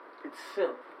It's silly.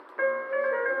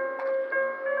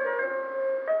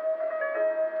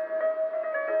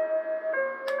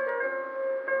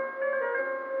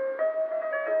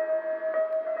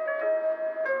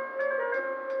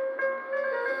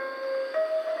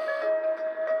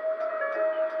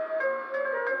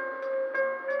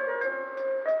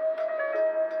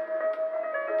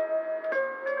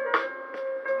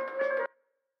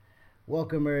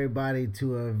 Welcome everybody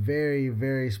to a very,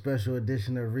 very special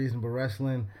edition of Reasonable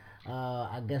Wrestling.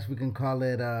 I guess we can call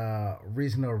it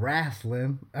Reasonable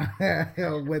Wrestling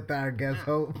with our guest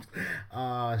host.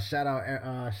 Shout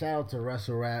out to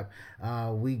Wrestle Rap.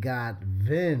 We got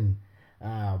Vin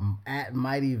at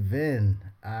Mighty Vin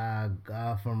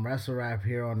from Wrestle Rap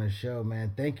here on the show,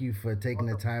 man. Thank you for taking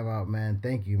the time out, man.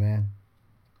 Thank you, man.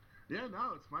 Yeah,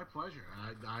 no, it's my pleasure.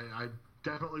 I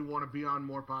definitely want to be on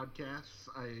more podcasts.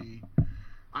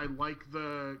 I like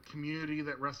the community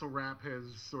that Wrestle Rap has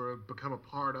sort of become a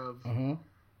part of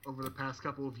over the past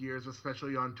couple of years,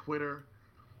 especially on Twitter.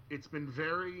 It's been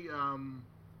very,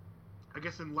 I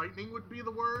guess enlightening would be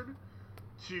the word,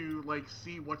 to like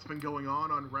see what's been going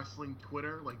on wrestling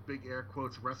Twitter, like big air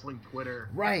quotes, wrestling Twitter.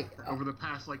 Right. Over the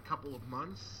past like couple of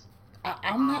months.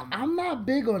 I'm not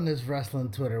big on this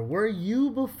wrestling Twitter. Were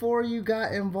you before you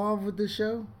got involved with the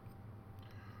show?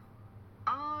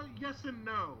 Yes and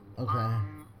no. Okay.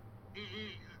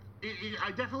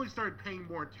 I definitely started paying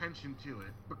more attention to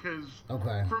it because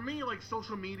for me, like,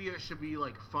 social media should be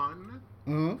like fun,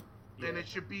 and it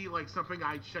should be like something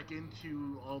I check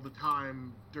into all the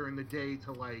time during the day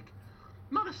to like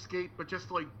not escape, but just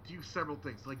like do several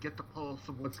things, like get the pulse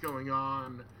of what's going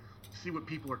on, see what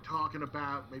people are talking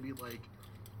about, maybe like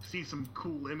see some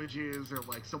cool images, or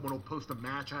like someone will post a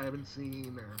match I haven't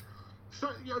seen, or so,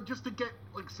 you know, just to get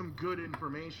like some good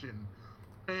information.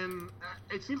 And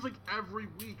it seems like every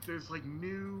week there's like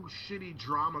new shitty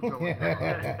drama going on.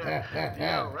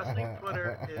 Yeah, wrestling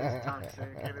Twitter is toxic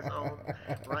in its own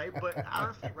right. But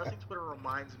honestly, wrestling Twitter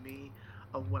reminds me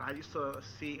of when I used to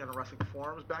see in the wrestling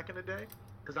forums back in the day.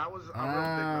 Because I was a real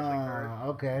big wrestling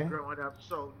nerd growing up.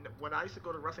 So when I used to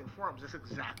go to wrestling forums, that's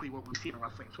exactly what we see in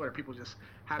wrestling Twitter. People just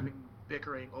having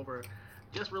bickering over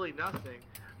just really nothing,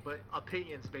 but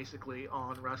opinions basically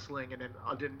on wrestling, and then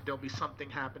there'll be something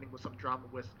happening with some drama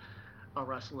with a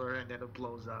wrestler, and then it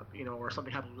blows up, you know, or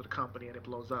something happens with a company and it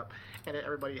blows up, and then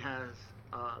everybody has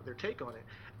their take on it.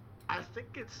 I think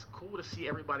it's cool to see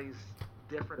everybody's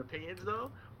different opinions, though.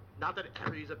 Not that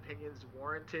everybody's opinion is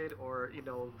warranted or, you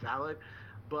know, valid,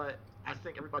 but I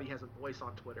think everybody has a voice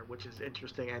on Twitter, which is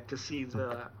interesting, and to see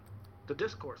the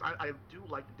discourse. I do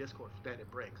like the discourse that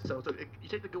it brings. So you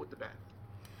take the good with the bad.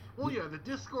 Well, yeah, the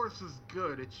discourse is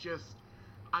good. It's just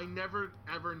I never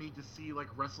ever need to see like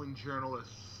wrestling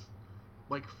journalists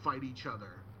like fight each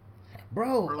other.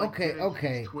 Bro, or, like,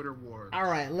 okay. Twitter wars. All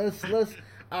right, let's all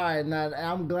right, now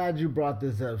I'm glad you brought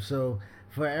this up. So,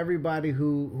 for everybody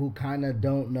who kind of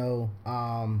don't know,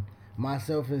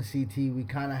 myself and CT, we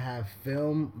kind of have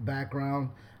film background.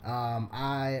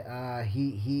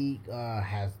 He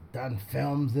has done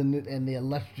films in the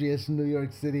illustrious New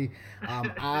York City.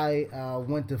 I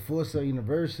went to Full Sail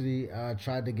University,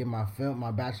 tried to get my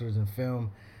bachelor's in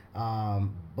film,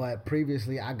 but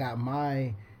previously I got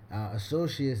my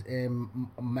associates in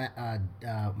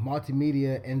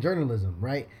multimedia and journalism.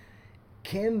 Right?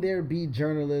 Can there be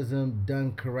journalism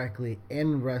done correctly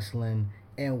in wrestling?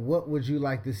 And what would you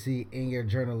like to see in your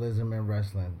journalism and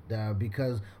wrestling?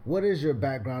 Because what is your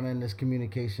background in this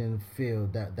communication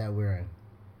field that we're in?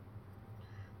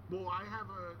 Well, I have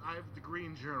a degree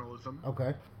in journalism.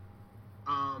 Okay.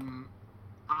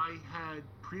 I had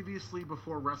previously,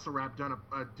 before Wrestle Rap, done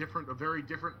a very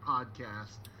different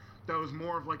podcast that was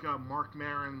more of like a Mark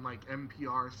Maron, like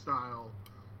NPR style.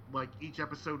 Like each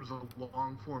episode was a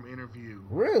long form interview.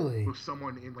 Really? With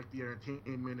someone in like the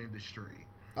entertainment industry.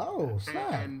 Oh,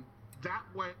 snap. And that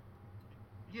went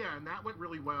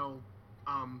really well.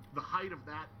 The height of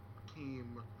that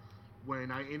came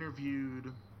when I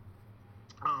interviewed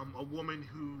a woman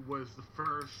who was the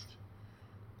first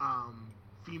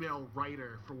female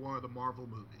writer for one of the Marvel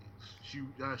movies. She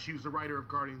was the writer of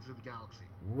Guardians of the Galaxy.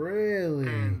 Really?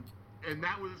 And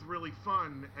that was really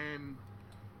fun. And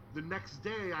the next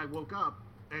day I woke up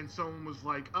and someone was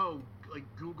like, "Oh, like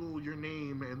Google your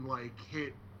name and like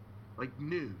hit like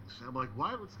news." And I'm like,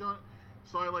 "What? What's going on?"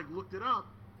 So I like looked it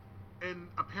up, and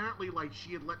apparently like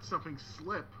she had let something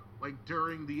slip like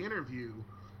during the interview,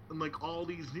 and like all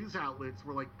these news outlets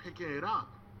were like picking it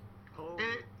up. Oh,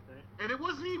 and it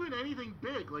wasn't even anything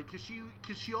big, like cause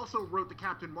she also wrote the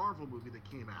Captain Marvel movie that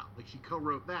came out. Like she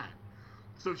co-wrote that.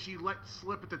 So she let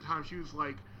slip at the time. She was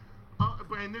like,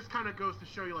 And this kind of goes to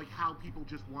show you like how people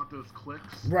just want those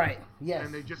clicks, right? Yes,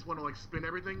 and they just want to like spin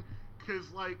everything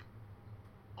because like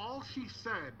all she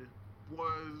said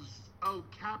was, "Oh,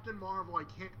 Captain Marvel, I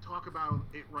can't talk about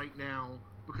it right now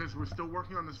because we're still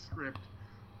working on the script.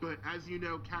 But as you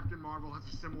know, Captain Marvel has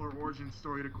a similar origin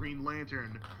story to Green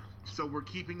Lantern, so we're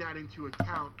keeping that into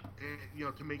account,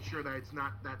 to make sure that it's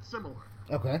not that similar."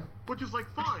 Okay. Which is like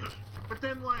fine, but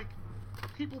then like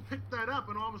people picked that up,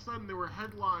 and all of a sudden there were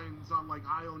headlines on like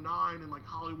IO9 and like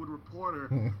Hollywood Reporter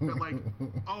that like,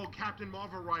 "Oh, Captain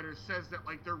Marvel writer says that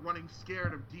like they're running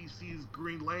scared of DC's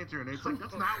Green Lantern." And it's like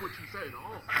that's not what you said at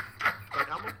all.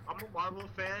 Like I'm a Marvel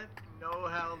fan. You know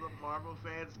how the Marvel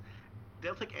fans,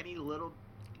 they'll take any little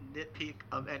nitpick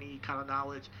of any kind of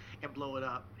knowledge and blow it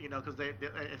up, because they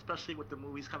especially with the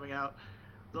movies coming out,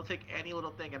 they'll take any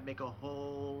little thing and make a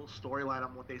whole storyline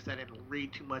on what they said and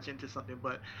read too much into something.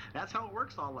 But that's how it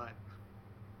works online.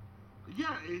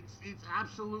 Yeah, it's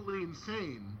absolutely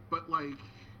insane. But like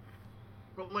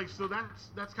so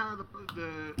that's kind of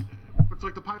the it's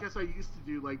like the podcast I used to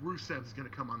do. Like Rusev's gonna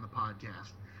come on the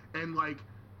podcast, and like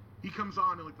he comes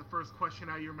on and like the first question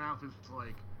out of your mouth is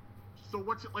like, "So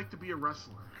what's it like to be a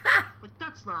wrestler?" Like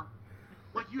that's not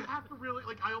like you have to really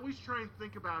like. I always try and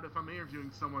think about if I'm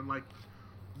interviewing someone like,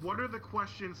 what are the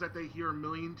questions that they hear a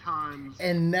million times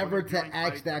and never to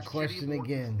ask like, that question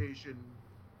again.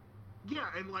 Yeah,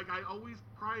 and like I always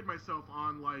pride myself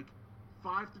on like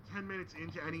 5 to 10 minutes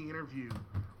into any interview,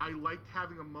 I liked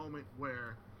having a moment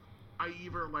where I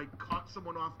either like caught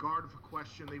someone off guard with a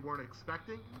question they weren't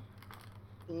expecting,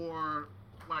 or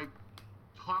like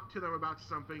talk to them about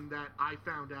something that I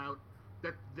found out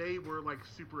that they were like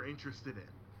super interested in,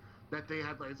 that they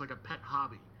had like it's like a pet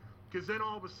hobby. Because then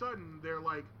all of a sudden they're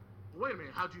like, "Wait a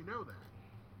minute, how'd you know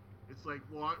that?" It's like,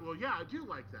 well, yeah, I do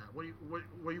like that. What do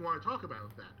you want to talk about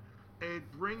with that? And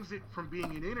it brings it from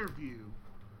being an interview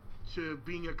to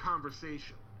being a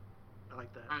conversation. I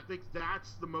like that. I think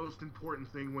that's the most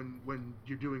important thing when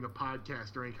you're doing a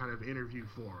podcast or any kind of interview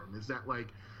forum, is that like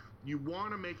you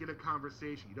want to make it a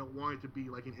conversation. You don't want it to be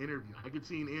like an interview. I could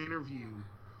see an interview,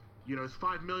 it's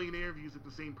 5 million interviews with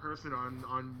the same person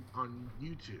on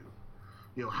YouTube.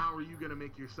 How are you going to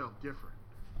make yourself different?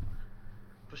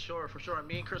 For sure. And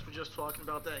me and Chris were just talking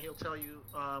about that. He'll tell you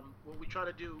what we try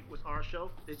to do with our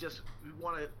show is just we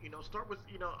want to start with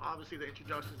obviously the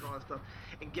introductions and all that stuff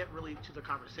and get really to the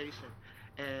conversation,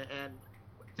 and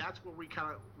that's where we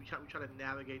try to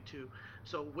navigate to.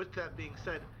 So with that being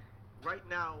said, right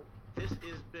now this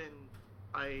has been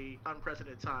a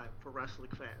unprecedented time for wrestling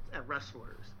fans and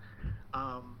wrestlers.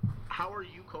 How are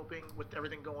you coping with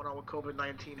everything going on with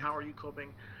COVID-19? How are you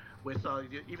coping with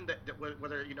even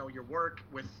whether your work,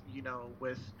 with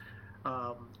with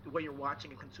the way you're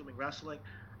watching and consuming wrestling?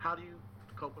 How do you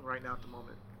coping right now at the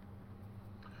moment?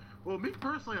 Well, me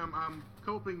personally, I'm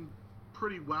coping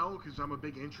pretty well because I'm a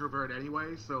big introvert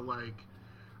anyway. So like,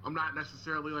 I'm not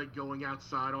necessarily like going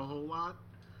outside a whole lot.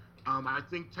 I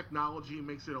think technology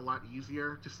makes it a lot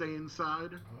easier to stay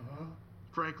inside.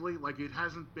 Frankly, like it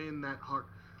hasn't been that hard.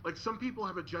 Like some people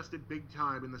have adjusted big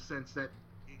time in the sense that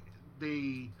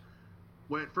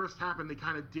when it first happened, they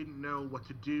kind of didn't know what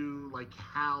to do. Like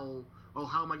how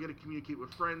am I going to communicate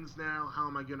with friends now? How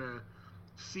am I going to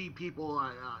see people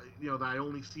that I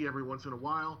only see every once in a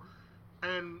while?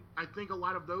 And I think a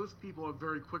lot of those people have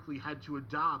very quickly had to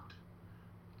adopt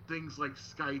things like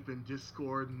Skype and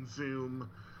Discord and Zoom,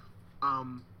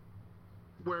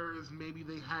 whereas maybe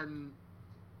they hadn't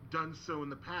done so in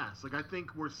the past. Like I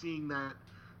think we're seeing that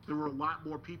there were a lot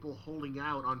more people holding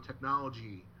out on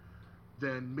technology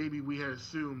than maybe we had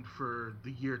assumed for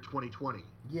the year 2020.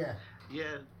 Yeah.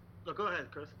 No, go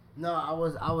ahead, Chris. No, I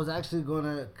was actually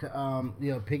gonna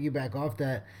piggyback off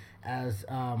that, as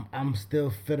I'm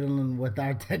still fiddling with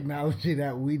our technology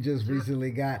that we just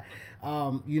recently got.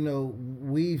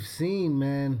 We've seen,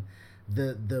 man,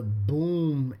 the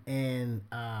boom in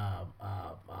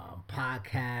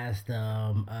podcast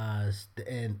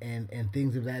and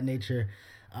things of that nature.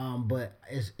 But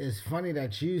it's funny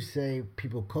that you say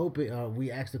people coping.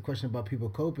 We asked the question about people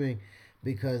coping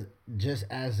because just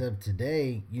as of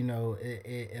today,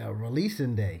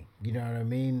 releasing day. You know what I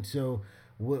mean? So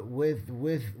with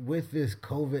this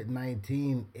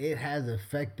COVID-19, it has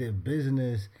affected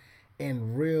business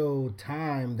in real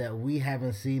time that we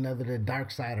haven't seen other than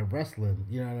Dark Side of Wrestling.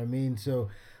 You know what I mean? So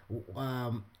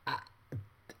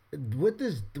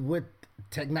with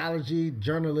technology,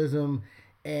 journalism,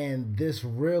 and this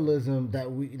realism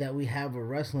that we have with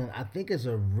wrestling, I think it's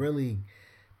a really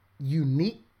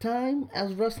unique time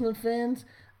as wrestling fans.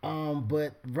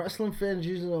 But wrestling fans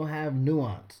usually don't have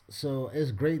nuance, so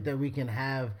it's great that we can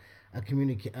have a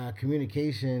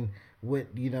communication with,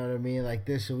 you know what I mean, like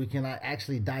this, so we can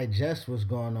actually digest what's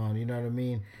going on. You know what I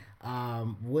mean.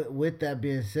 With that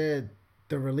being said,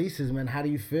 the releases, man. How do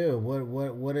you feel?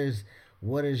 What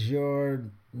is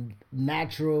your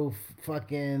natural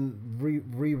fucking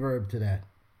reverb to that?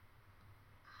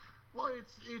 Well,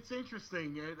 it's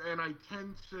interesting, and I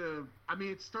tend to. I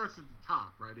mean, it starts at the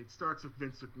top, right? It starts with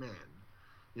Vince McMahon.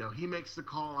 You know, he makes the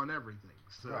call on everything.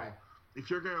 So Right. if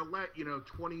you're gonna let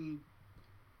 20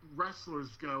 wrestlers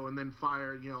go and then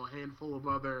fire a handful of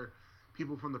other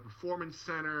people from the performance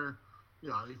center,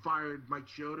 they fired Mike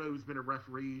Chioda, who's been a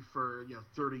referee for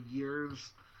 30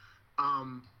 years.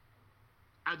 Um,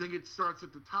 I think it starts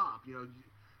at the top.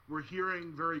 We're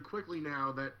hearing very quickly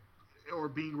now that, or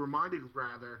being reminded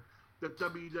rather, that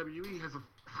WWE has a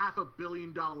 $500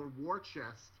 million war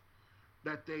chest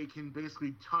that they can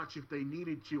basically touch if they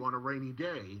needed to on a rainy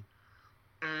day.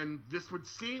 And this would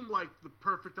seem like the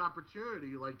perfect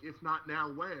opportunity, like if not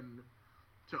now, when,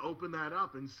 to open that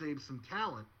up and save some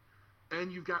talent.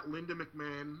 And you've got Linda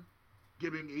McMahon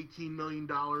giving $18 million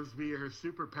via her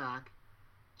super PAC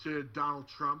to Donald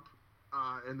Trump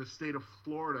in the state of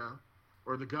Florida,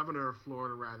 or the governor of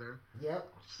Florida, rather. Yep.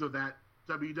 So that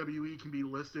WWE can be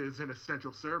listed as an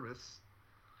essential service.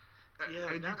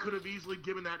 Yeah, and you could have easily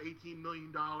given that $18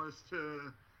 million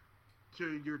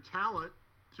to your talent,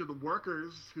 to the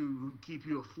workers who keep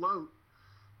you afloat.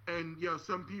 And,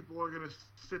 some people are going to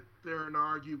sit there and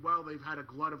argue, well, they've had a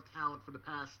glut of talent for the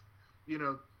past,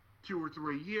 2 or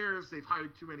 3 years. They've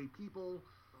hired too many people.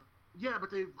 Yeah,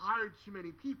 but they've hired too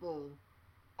many people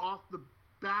off the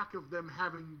back of them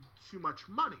having too much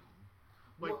money.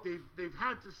 Like, well, they've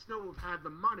had to still have had the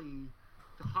money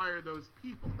to hire those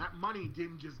people. That money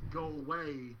didn't just go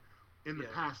away in the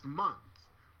past month.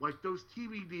 Like, those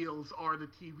TV deals are the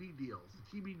TV deals.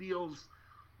 The TV deals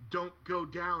don't go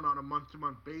down on a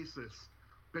month-to-month basis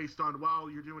based on, well,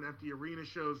 you're doing empty arena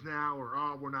shows now, or,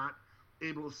 oh, we're not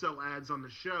able to sell ads on the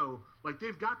show. Like,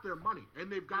 they've got their money,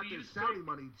 and they've got their Saudi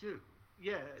money, too.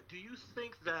 Yeah. Do you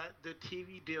think that the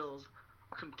TV deals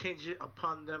are contingent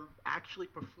upon them actually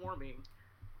performing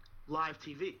live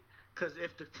TV? Because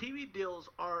if the TV deals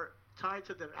are tied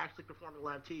to them actually performing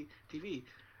live TV,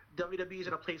 WWE is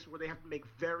in a place where they have to make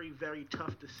very, very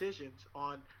tough decisions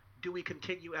on, do we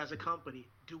continue as a company?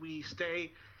 Do we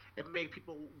stay and make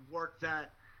people work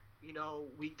that,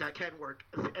 that can work?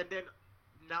 And then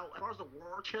now, as far as the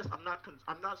war chest, I'm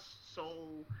not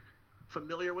so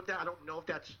familiar with that. I don't know if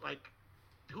that's like,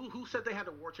 who said they had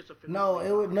a war chest of $50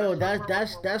 million?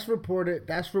 That's reported.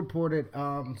 That's reported.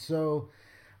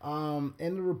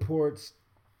 In the reports,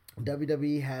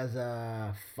 WWE has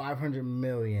 500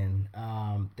 million.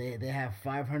 They have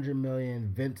 500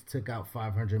 million. Vince took out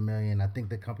 500 million. I think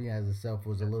the company as itself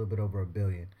was a little bit over $1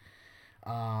 billion.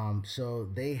 So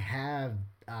they have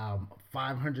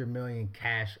 500 million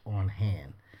cash on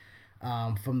hand,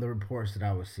 from the reports that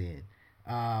I was seeing.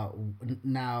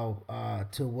 Now,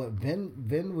 to what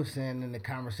Vin was saying in the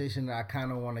conversation that I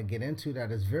kind of want to get into,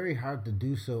 that it's very hard to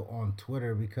do so on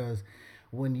Twitter, because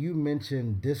when you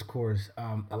mention discourse,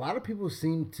 a lot of people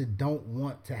seem to don't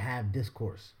want to have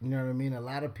discourse. You know what I mean? A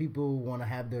lot of people want to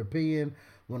have their opinion,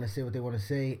 want to say what they want to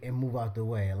say, and move out the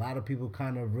way. A lot of people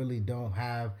kind of really don't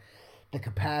have the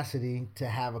capacity to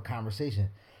have a conversation.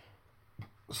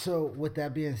 So, with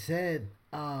that being said,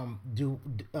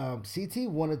 CT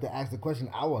wanted to ask the question.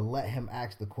 I will let him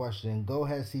ask the question. Go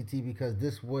ahead, CT, because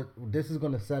this is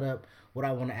going to set up what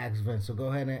I want to ask Vince. So go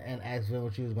ahead and ask Vince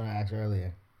what you was going to ask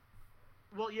earlier.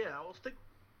 Well, yeah, I was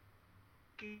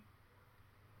thinking.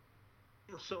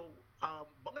 So,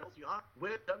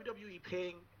 with WWE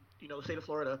paying, the state of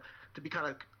Florida to be kind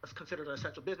of considered an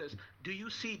essential business, do you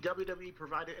see WWE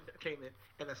providing entertainment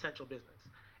an essential business?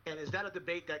 And is that a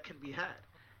debate that can be had?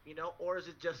 Or is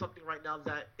it just something right now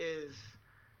that is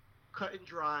cut and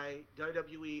dry?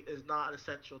 WWE is not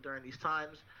essential during these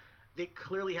times. They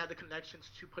clearly had the connections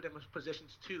to put them in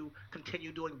positions to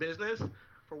continue doing business.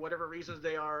 For whatever reasons,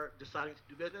 they are deciding to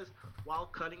do business while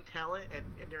cutting talent, and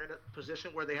they're in a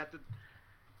position where they have to,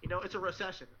 it's a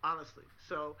recession, honestly.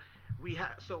 So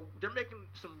they're making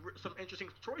some interesting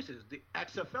choices. The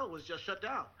XFL was just shut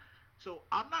down. So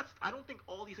I don't think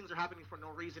all these things are happening for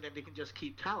no reason and they can just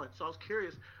keep talent. So I was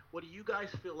curious, what do you guys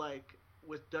feel like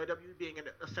with WWE being an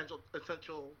essential,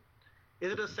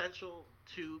 is it essential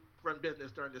to run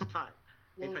business during this time,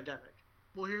 in pandemic?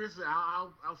 Well,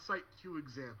 I'll cite two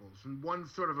examples, and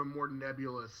one's sort of a more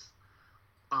nebulous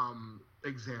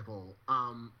example.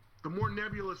 The more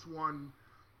nebulous one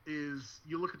is,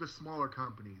 you look at the smaller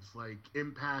companies like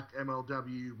Impact,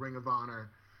 MLW, Ring of Honor,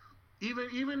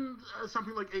 even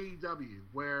something like AEW,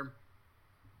 where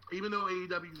even though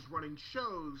AEW is running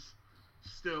shows,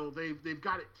 still they've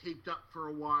got it taped up for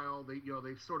a while.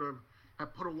 They've sort of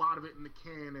have put a lot of it in the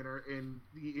can, and are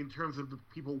in terms of the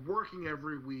people working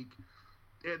every week,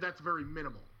 that's very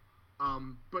minimal.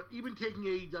 But even taking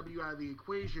AEW out of the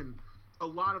equation, a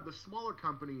lot of the smaller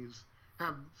companies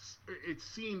have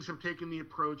taken the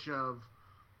approach of,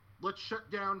 let's shut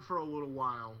down for a little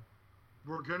while.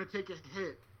 We're going to take a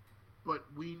hit, but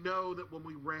we know that when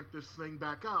we ramp this thing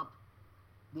back up,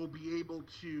 we'll be able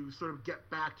to sort of get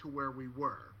back to where we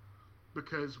were.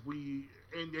 Because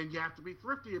and you have to be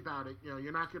thrifty about it.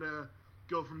 You're not going to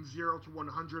go from 0 to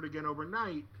 100 again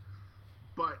overnight,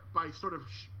 but by sort of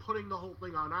putting the whole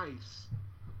thing on ice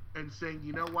and saying,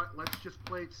 you know what, let's just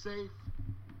play it safe.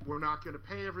 We're not going to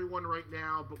pay everyone right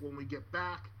now, but when we get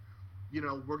back,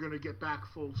 we're going to get back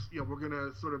full. We're going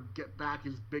to sort of get back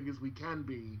as big as we can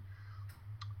be.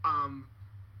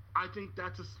 I think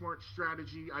that's a smart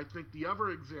strategy. I think the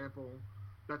other example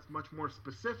that's much more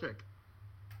specific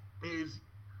is,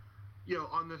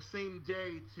 on the same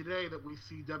day today that we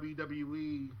see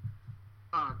WWE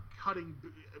cutting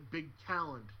big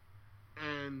talent,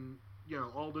 and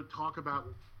all the talk about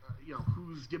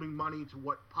who's giving money to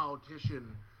what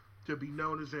politician to be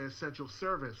known as an essential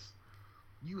service,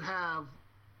 you have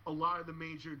a lot of the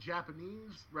major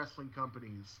Japanese wrestling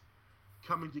companies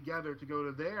coming together to go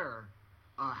to their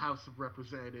House of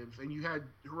Representatives, and you had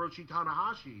Hiroshi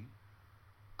Tanahashi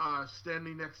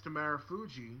standing next to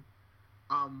Marufuji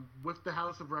with the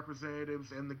House of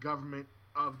Representatives and the government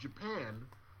of Japan,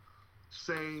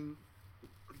 saying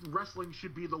wrestling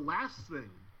should be the last thing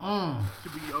to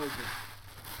be opened.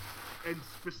 And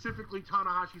specifically,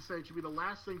 Tanahashi said it should be the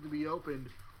last thing to be opened,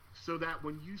 so that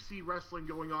when you see wrestling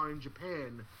going on in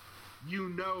Japan, you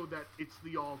know that it's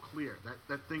the all clear,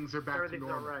 that things are back to normal.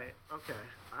 Everything's all right. Okay,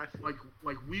 I see.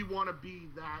 Like we want to be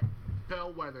that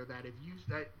bellwether that if you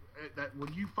that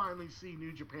when you finally see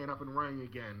New Japan up and running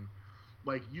again,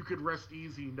 like you could rest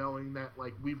easy knowing that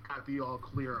like we've got the all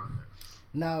clear on this.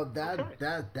 Now that's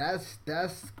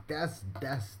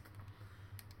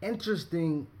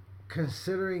interesting,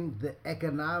 considering the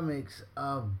economics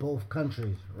of both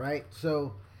countries, right?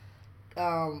 So,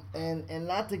 and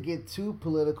not to get too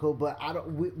political, but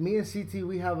me and CT,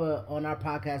 we have on our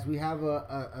podcast, we have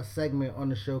a segment on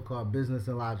the show called Business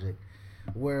and Logic,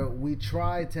 where we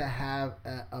try to have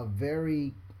a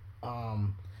very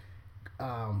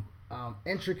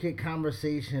intricate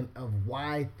conversation of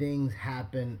why things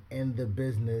happen in the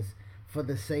business for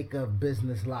the sake of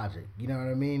business logic. You know what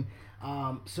I mean?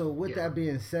 So with that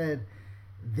being said,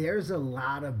 there's a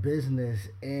lot of business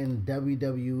in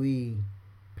WWE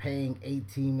paying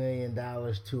 $18 million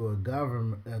to a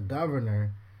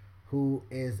governor who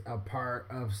is a part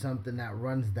of something that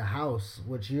runs the house,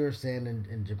 which you're saying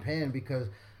in Japan, because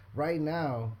right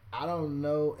now, I don't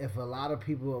know if a lot of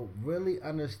people really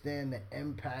understand the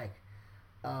impact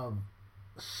of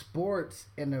sports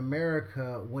in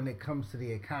America when it comes to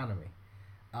the economy.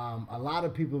 A lot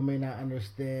of people may not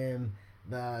understand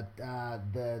the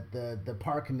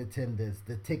parking attendants,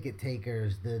 the ticket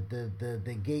takers,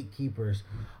 the gatekeepers,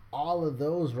 all of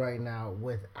those right now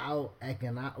without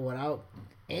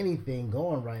anything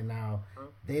going right now,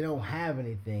 they don't have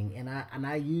anything. And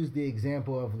I use the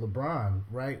example of LeBron,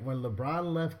 right? When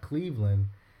LeBron left Cleveland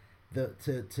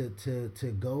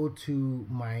to go to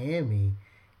Miami,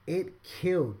 it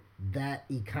killed that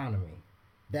economy.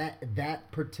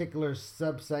 That particular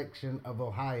subsection of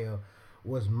Ohio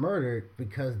was murdered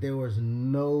because there was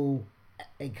no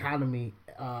economy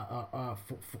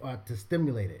to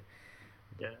stimulate it.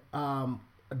 Yeah.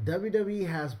 WWE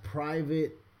has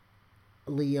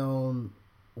privately owned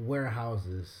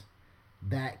warehouses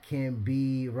that can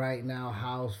be right now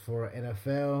housed for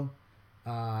NFL,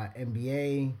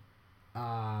 NBA.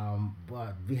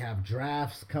 But we have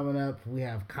drafts coming up. We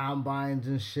have combines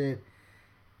and shit.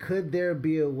 Could there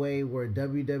be a way where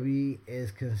WWE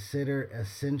is considered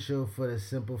essential for the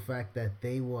simple fact that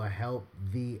they will help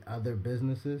the other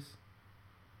businesses?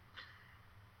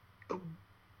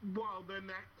 Well, then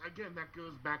that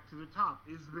goes back to the top.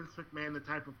 Is Vince McMahon the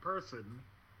type of person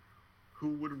who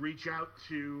would reach out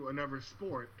to another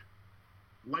sport,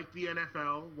 like the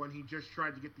NFL when he just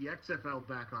tried to get the XFL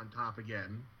back on top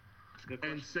again,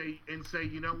 and say,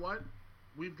 you know what?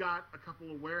 We've got a couple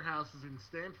of warehouses in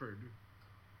Stanford.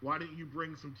 Why don't you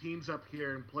bring some teams up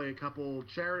here and play a couple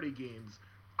charity games?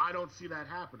 I don't see that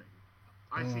happening.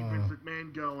 I see Vince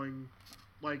McMahon going,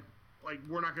 like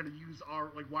we're not going to use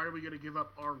why are we going to give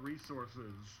up our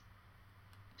resources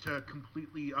to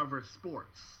completely other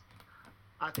sports?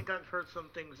 I think I've heard some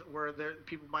things where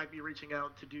people might be reaching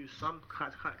out to do some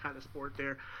kind of sport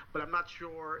there, but I'm not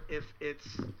sure if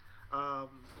it's um,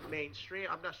 mainstream.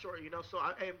 I'm not sure, So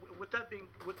and with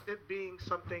it being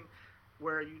something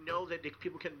where that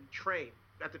people can train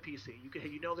at the PC,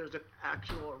 there's an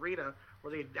actual arena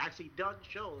where they've actually done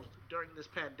shows during this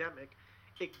pandemic.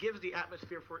 It gives the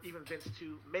atmosphere for even Vince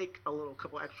to make a little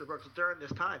couple extra bucks during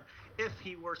this time, if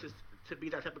he were to be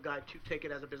that type of guy to take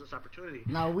it as a business opportunity.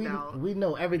 Now we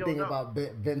know everything about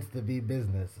Vince to be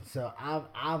business, so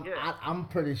I'm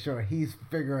pretty sure he's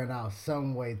figuring out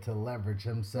some way to leverage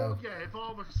himself. Well, yeah, if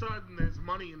all of a sudden there's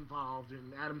money involved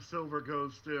and Adam Silver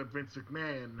goes to Vince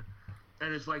McMahon,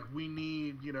 and it's like, we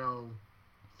need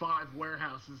 5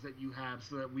 warehouses that you have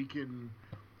so that we can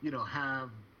have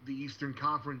the Eastern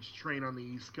Conference train on the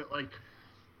East Coast. Like,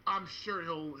 I'm sure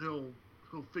he'll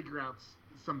figure out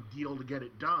some deal to get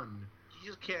it done. You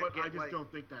just can't. But I just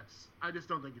don't think it's. I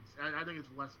think it's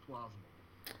less plausible.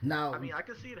 Now, I mean, I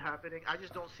can see it happening. I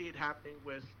just don't see it happening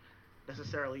with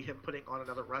necessarily him putting on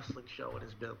another wrestling show in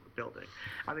his building.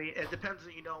 I mean, it depends,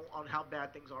 on how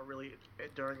bad things are really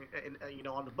during,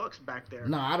 on the books back there.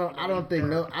 No, I don't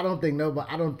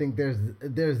think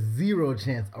there's zero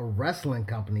chance a wrestling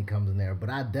company comes in there, but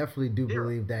I definitely do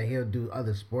believe that he'll do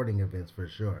other sporting events for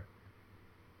sure.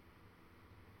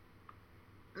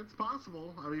 It's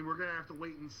possible. I mean, we're gonna have to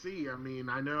wait and see. I mean,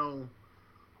 I know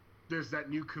there's that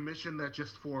new commission that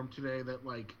just formed today that,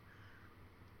 like,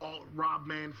 all Rob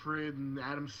Manfred and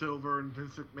Adam Silver and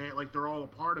Vince McMahon, like, they're all a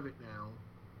part of it now.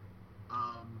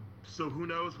 So who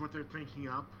knows what they're thinking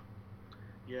up?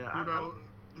 Yeah.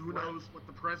 Who knows what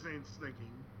the president's thinking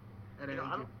at any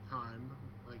given time?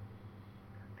 Like,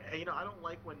 I don't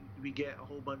like when we get a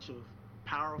whole bunch of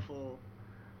powerful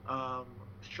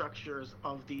structures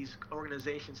of these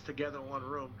organizations together in one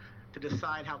room to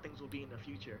decide how things will be in the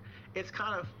future. It's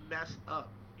kind of messed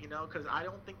up, because I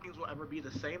don't think things will ever be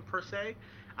the same per se.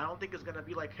 I don't think it's going to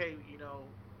be like, hey,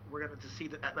 we're going to see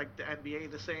the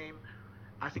NBA the same.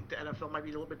 I think the NFL might be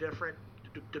a little bit different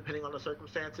depending on the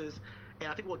circumstances. And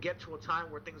I think we'll get to a time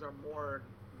where things are more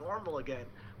normal again.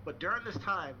 But during this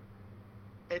time,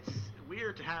 it's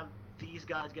weird to have these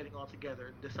guys getting all together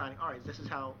and deciding, all right, this is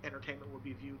how entertainment will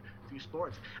be viewed through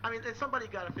sports. I mean, somebody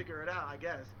got to figure it out, I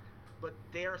guess. But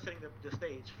they are setting the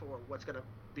stage for what's going to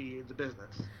be the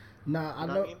business. Now,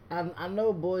 I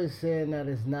know boys saying that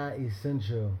it's not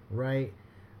essential, right?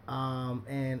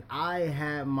 And I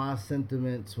had my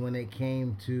sentiments when it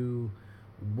came to,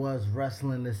 was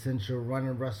wrestling essential,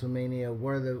 running WrestleMania,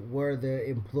 were the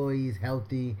employees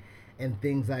healthy, and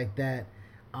things like that.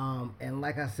 And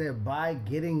like I said, by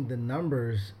getting the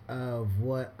numbers of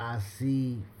what I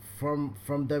see from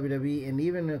WWE, and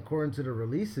even according to the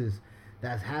releases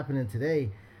that's happening today,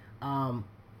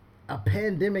 a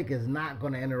pandemic is not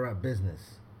going to interrupt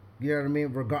business. You know what I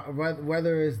mean?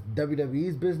 Whether it's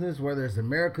WWE's business, whether it's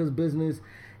America's business.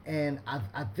 And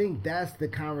I think that's the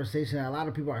conversation that a lot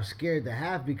of people are scared to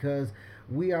have, because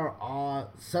we are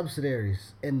all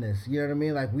subsidiaries in this. You know what I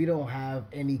mean? Like, we don't have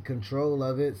any control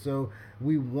of it. So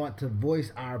we want to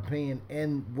voice our opinion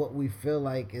and what we feel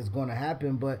like is going to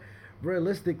happen. But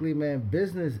realistically, man,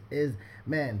 business is,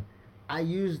 man,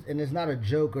 and it's not a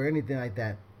joke or anything like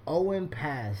that. Owen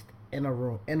passed in a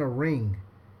ring,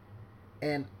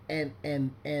 and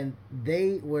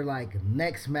they were like,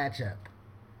 next matchup.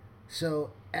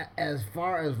 So as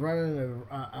far as running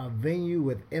a venue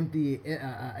with empty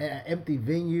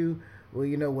venue,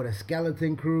 well, with a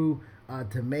skeleton crew,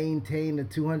 to maintain the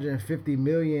 $250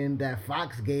 million that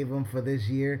Fox gave them for this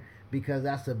year, because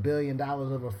that's $1 billion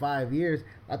over 5 years,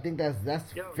 I think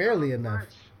that's fairly enough.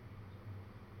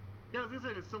 Yeah, I was gonna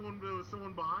say, there's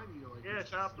someone behind you. Like, yeah,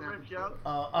 shout out to Rich, yo.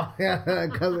 Oh, yeah,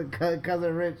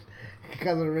 cousin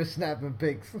Rich snapping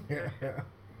pics.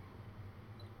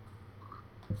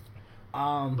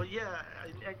 But yeah,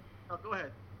 go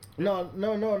ahead. No.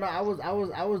 I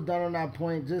was done on that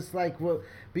point. Just like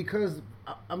because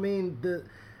I mean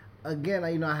I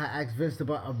asked Vince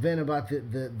about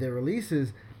the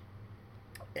releases,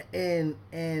 and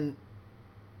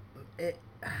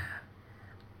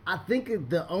I think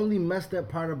the only messed up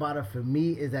part about it for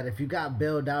me is that if you got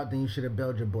bailed out, then you should have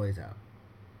bailed your boys out.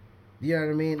 You know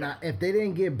what I mean? Now, if they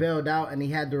didn't get bailed out and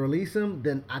he had to release them,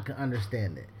 then I can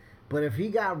understand it. But if he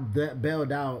got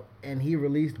bailed out and he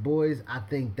released boys, I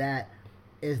think that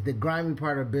is the grimy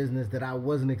part of business that I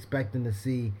wasn't expecting to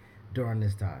see during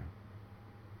this time.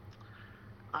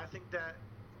 I think that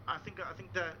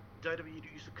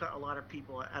WWE used to cut a lot of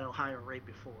people at a higher rate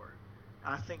before.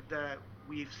 I think that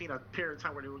we've seen a period of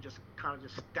time where they were just kind of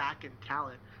just stacking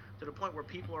talent to the point where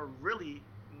people are really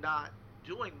not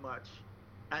doing much.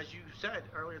 As you said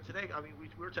earlier today, I mean, we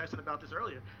were texting about this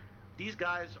earlier. These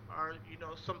guys are,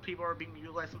 some people are being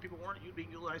utilized, some people weren't being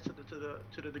utilized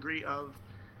to the degree of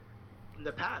in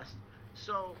the past.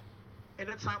 So, in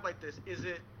a time like this, is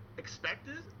it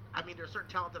expected? I mean, there's certain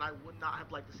talent that I would not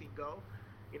have liked to see go.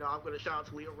 I'm going to shout out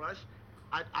to Leo Rush.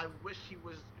 I wish he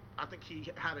was. I think he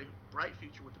had a bright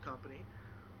future with the company.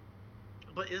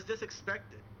 But is this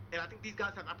expected? And I think these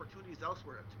guys have opportunities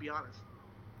elsewhere, to be honest.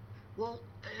 Well,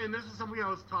 and this is something I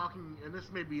was talking, and this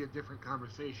may be a different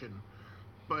conversation,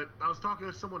 but I was talking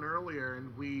to someone earlier,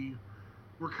 and we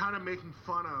were kind of making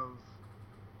fun of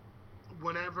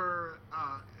whenever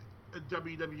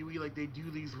WWE, like, they do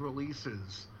these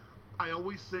releases. I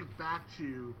always think back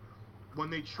to when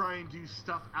they try and do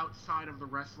stuff outside of the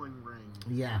wrestling ring.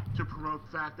 Yeah. To promote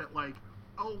the fact that, like,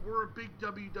 oh, we're a big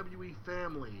WWE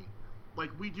family.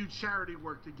 Like, we do charity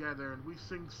work together, and we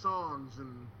sing songs,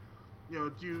 and,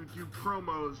 do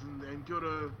promos, and go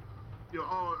to,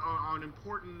 on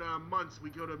important months, we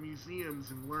go to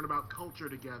museums and learn about culture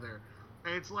together.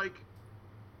 And it's like,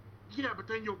 yeah, but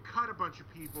then you'll cut a bunch of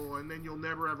people, and then you'll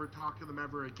never ever talk to them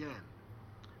ever again.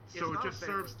 So it just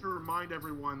serves to remind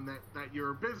everyone that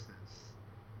you're a business.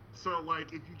 So, like,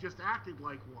 if you just acted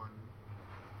like one,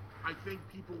 I think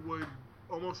people would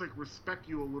almost, like, respect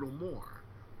you a little more.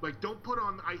 Like, don't put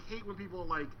on... I hate when people,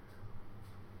 like,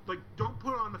 don't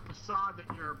put on the facade that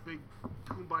you're a big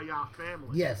kumbaya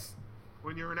family. Yes.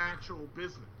 When you're an actual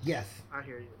business. Yes. I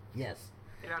hear you. Yes.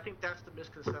 And I think that's the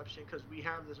misconception, because we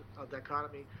have this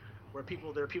dichotomy where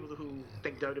there are people who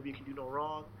think WWE can do no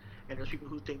wrong, and there's people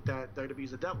who think that WWE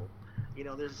is a devil.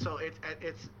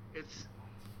 It's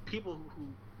people who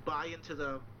buy into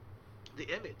the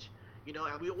image,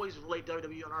 and we always relate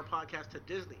WWE on our podcast to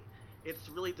Disney. It's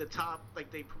really the top,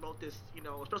 like, they promote this,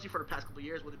 especially for the past couple of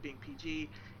years with it being PG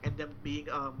and them being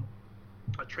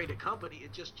a traded company.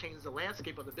 It just changed the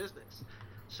landscape of the business.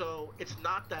 So it's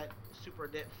not that super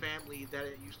knit family that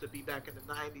it used to be back in the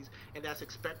 90s, and that's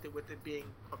expected with it being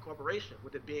a corporation,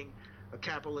 with it being a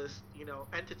capitalist,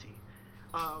 entity.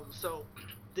 So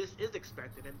this is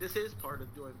expected, and this is part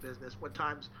of doing business when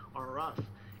times are rough,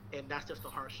 and that's just the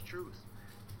harsh truth.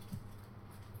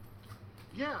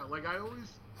 Yeah, like, I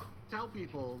always tell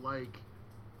people, like,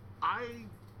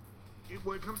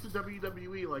 when it comes to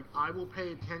WWE, like, I will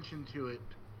pay attention to it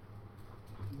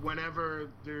whenever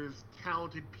there's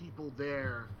talented people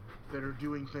there that are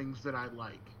doing things that I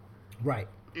like. Right.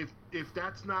 If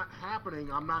that's not happening,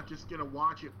 I'm not just gonna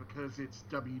watch it because it's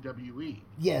WWE.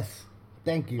 Yes.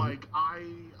 Thank you. Like,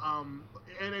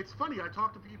 and it's funny, I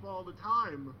talk to people all the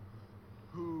time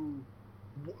who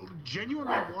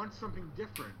genuinely want something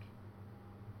different,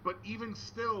 but even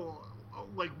still,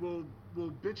 like, will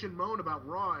bitch and moan about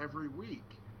Raw every week.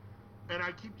 And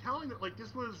I keep telling them, like, I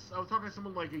was talking to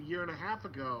someone, like, a year and a half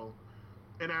ago,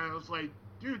 and I was like,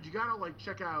 dude, you gotta, like,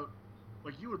 check out,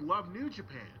 like, you would love New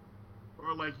Japan,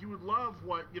 or, like, you would love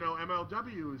what,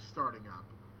 MLW is starting up.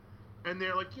 And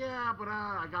they're like, yeah, but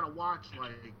I gotta watch,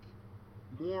 like,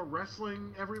 more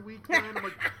wrestling every week, man. I'm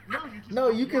like, no,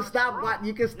 you can stop Raw.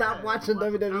 You can stop watching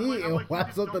WWE and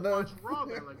watch something else. Raw,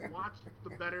 man. Like, watch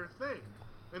the better thing.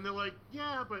 And they're like,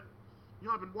 yeah, but,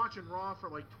 I've been watching Raw for,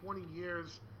 like, 20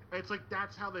 years, and it's like,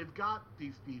 that's how they've got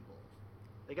these people.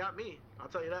 They got me. I'll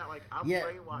tell you that. Like, I'm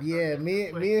brainwashed. Yeah, me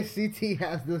and CT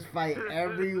has this fight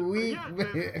every week.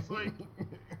 Yeah, it's like,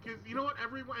 because you know what?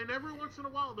 Every once in a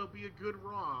while, there'll be a good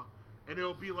Raw, and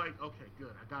it'll be like, okay,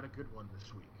 good, I got a good one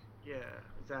this week. Yeah,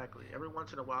 exactly. Every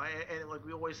once in a while, and like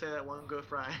we always say, that one good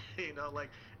Friday, like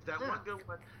that one good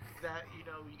one that you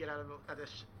get out of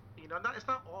this. It's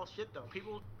not all shit though.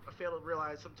 People fail to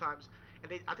realize sometimes,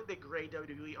 and I think they grade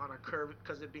WWE on a curve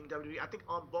because of being WWE. I think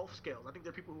on both scales. I think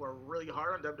there are people who are really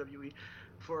hard on WWE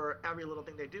for every little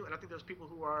thing they do, and I think there's people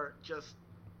who are just,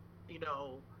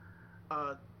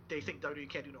 they think WWE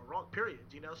can't do no wrong. Period.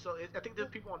 So I think there's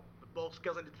people on both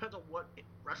scales, and it depends on what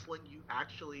wrestling you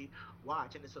actually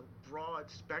watch, and it's a broad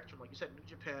spectrum. Like you said, New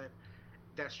Japan,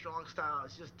 that strong style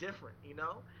is just different.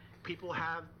 People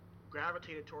have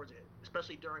gravitated towards it,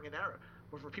 especially during an era.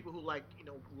 But for people who like,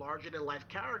 larger than life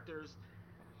characters,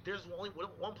 there's only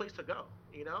one place to go,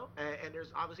 and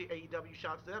there's obviously AEW.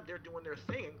 Shouts to them, they're doing their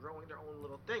thing and growing their own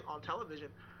little thing on television,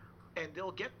 and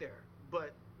they'll get there.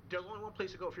 But there's only one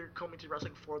place to go if you're coming to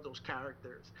wrestling for those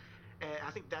characters. And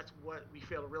I think that's what we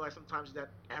fail to realize sometimes, is that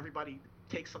everybody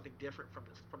takes something different from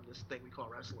this thing we call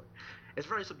wrestling. It's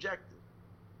very subjective.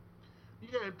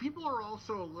 Yeah, and people are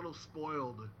also a little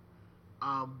spoiled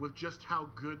with just how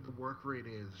good the work rate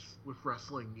is with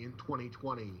wrestling in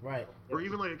 2020. Right. Or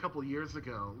even like a couple of years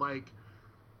ago. Like,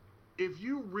 if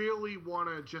you really want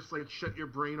to just like shut your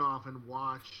brain off and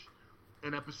watch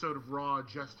an episode of Raw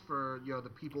just for, the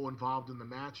people involved in the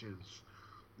matches,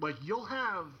 like, you'll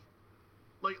have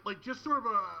like just sort of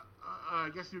I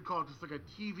guess you'd call it just like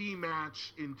a TV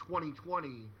match in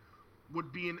 2020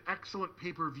 would be an excellent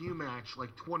pay-per-view match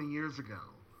like 20 years ago.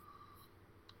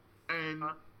 And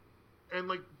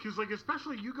like, because like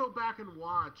especially you go back and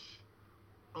watch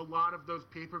a lot of those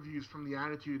pay-per-views from the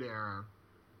Attitude Era,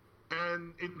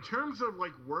 and in terms of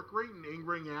like work rate and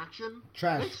in-ring action,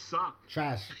 trash. They suck.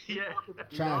 Trash. Yeah.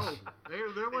 Trash.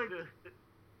 No, they're like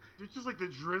they're just like the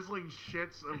drizzling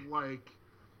shits of like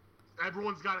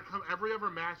everyone's got to come every other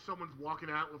match. Someone's walking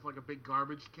out with like a big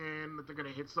garbage can that they're gonna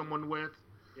hit someone with.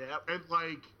 Yeah. And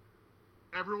like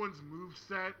everyone's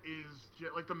moveset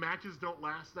is like the matches don't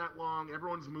last that long.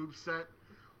 Everyone's moveset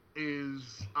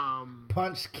is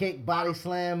punch, kick, body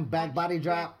slam, back body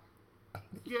drop.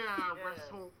 Yeah,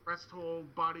 rest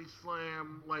hold, body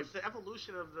slam. Like it's the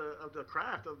evolution of the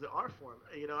craft of the art form,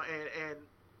 you know, and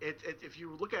if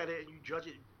you look at it and you judge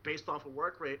it based off of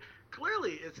work rate,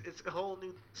 clearly it's a whole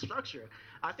new structure.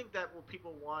 I think that what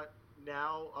people want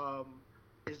now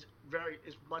is very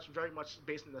much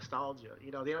based in nostalgia.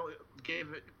 You know, they don't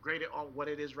grade it on what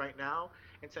it is right now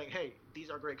and saying, hey, these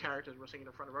are great characters we're seeing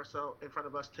in front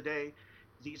of us today.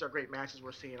 These are great matches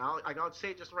we're seeing. I'll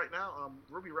say just right now,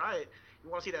 Ruby Riott, you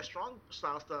want to see that strong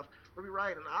style stuff, Ruby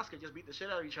Riott and Asuka just beat the shit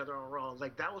out of each other on Raw.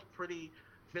 Like, that was pretty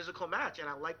physical match, and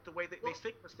I like the way they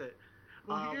sequenced it.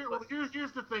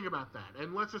 Here's the thing about that,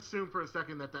 and let's assume for a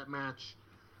second that match,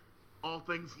 all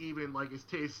things even, like is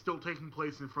still taking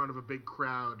place in front of a big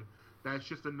crowd. That's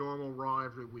just a normal Raw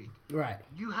every week. Right.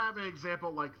 You have an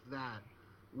example like that,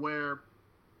 where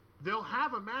they'll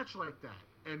have a match like that.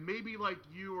 And maybe like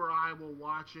you or I will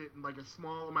watch it, and like a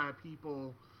small amount of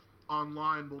people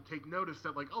online will take notice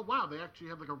that like, oh wow, they actually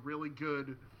have like a really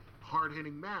good,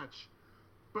 hard-hitting match.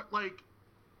 But like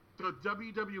the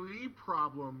WWE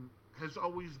problem has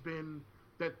always been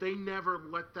that they never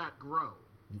let that grow.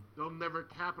 They'll never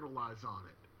capitalize on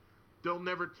it. They'll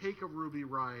never take a Ruby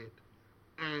Riott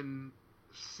and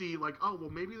see like, oh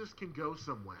well, maybe this can go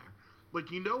somewhere. Like,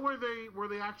 you know where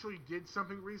they actually did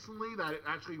something recently that it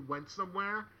actually went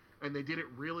somewhere and they did it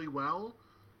really well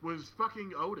was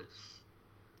fucking Otis.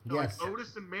 Yes. Like,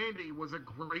 Otis and Mandy was a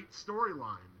great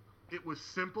storyline. It was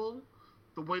simple.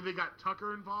 The way they got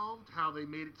Tucker involved, how they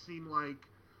made it seem like,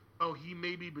 oh, he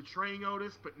may be betraying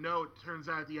Otis, but no, it turns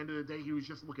out at the end of the day he was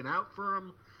just looking out for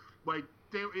him. Like,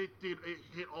 it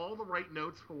hit all the right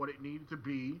notes for what it needed to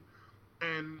be.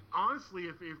 And honestly,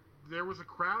 if there was a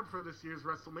crowd for this year's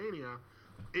WrestleMania,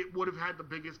 it would have had the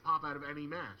biggest pop out of any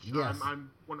match. Yes.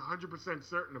 I'm 100%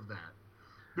 certain of that.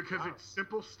 Because it's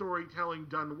simple storytelling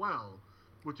done well,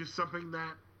 which is something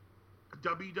that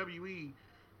WWE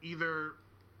either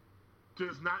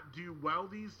does not do well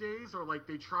these days, or like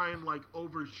they try and like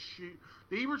overshoot.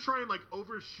 They either try and like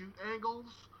overshoot angles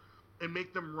and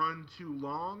make them run too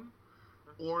long,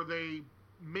 or they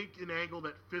make an angle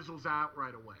that fizzles out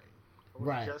right away.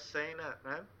 Right. Just saying that,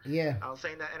 man. Yeah. I was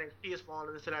saying that NXT is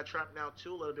falling into that trap now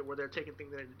too a little bit, where they're taking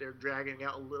things that they're dragging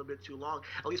out a little bit too long.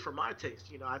 At least for my taste,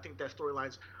 you know, I think that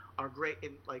storylines are great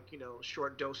in like, you know,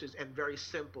 short doses and very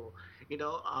simple. You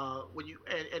know, when you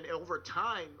and over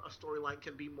time a storyline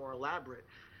can be more elaborate.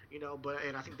 You know,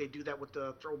 and I think they do that with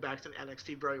the throwbacks in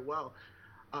NXT very well.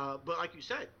 But like you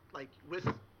said, like with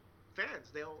fans,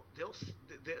 they'll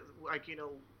like, you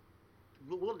know.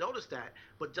 We'll notice that,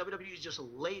 but WWE is just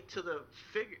late to the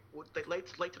late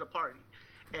to the party,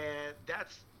 and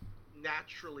that's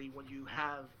naturally when you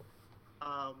have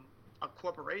a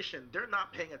corporation, they're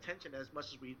not paying attention as much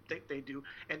as we think they do,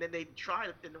 and then they try,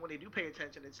 and when they do pay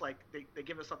attention, it's like they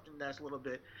give us something that's a little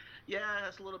bit,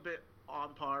 it's a little bit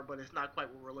on par, but it's not quite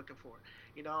what we're looking for,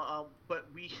 you know. But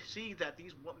we see that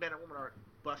these men and women are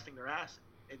busting their ass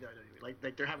in WWE, like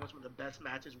they're having some of the best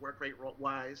matches, work rate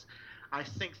wise. I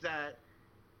think that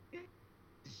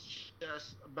it's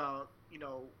just about, you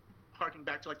know, harking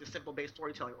back to like the simple based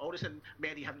storytelling. Otis and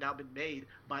Mandy have now been made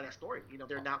by that story. You know,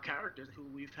 they're now characters who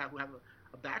have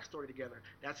a backstory together.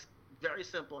 That's very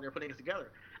simple, and they're putting it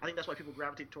together. I think that's why people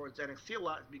gravitate towards NXT a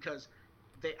lot, because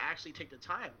they actually take the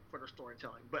time for their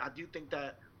storytelling. But I do think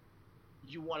that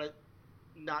you want to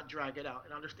not drag it out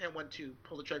and understand when to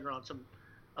pull the trigger on some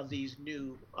of these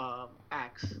new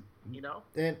acts, you know.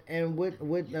 And with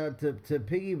to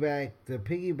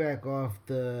piggyback off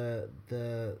the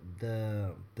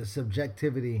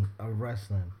subjectivity of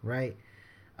wrestling, right?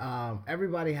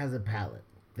 Everybody has a palate.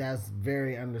 That's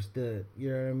very understood.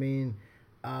 You know what I mean?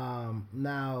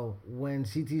 Now, when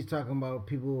CT's talking about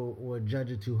people would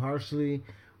judge it too harshly,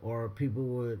 or people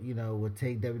would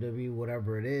take WWE,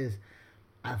 whatever it is,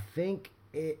 I think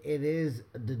it is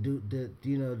the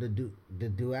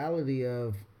duality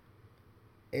of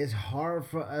it's hard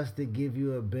for us to give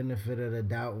you a benefit of the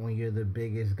doubt when you're the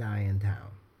biggest guy in town,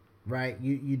 right?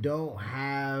 You don't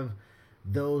have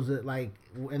those that, like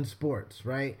in sports,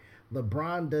 right?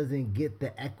 LeBron doesn't get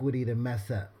the equity to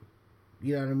mess up.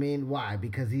 You know what I mean? Why?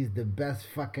 Because he's the best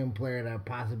fucking player that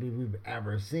possibly we've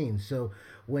ever seen. So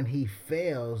when he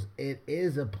fails, it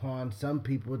is upon some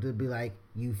people to be like,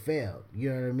 you failed. You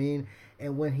know what I mean?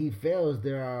 And when he fails,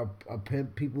 there are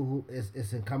people who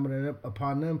it's incumbent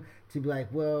upon them to be like,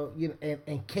 well, you know,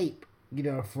 and cape, you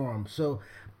know, for him. So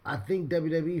I think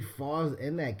WWE falls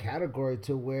in that category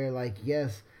to where, like,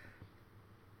 yes,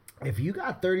 if you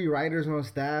got 30 writers on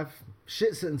staff,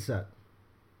 shit shouldn't suck.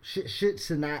 Shit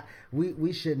should not.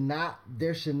 We should not.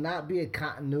 There should not be a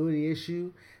continuity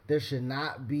issue. There should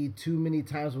not be too many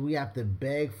times where we have to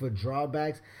beg for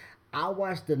drawbacks. I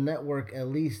watch the network at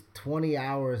least 20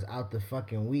 hours out the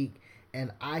fucking week,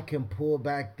 and I can pull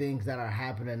back things that are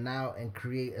happening now and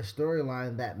create a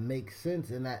storyline that makes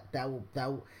sense, and that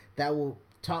will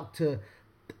talk to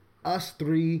us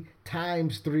three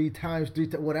times three,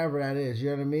 whatever that is. You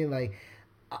know what I mean? Like,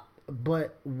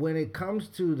 but when it comes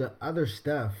to the other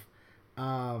stuff,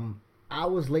 I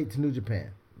was late to New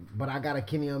Japan, but I got a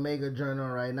Kenny Omega journal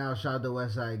right now. Shout out to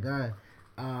West Side Gun.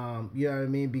 You know what I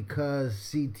mean? Because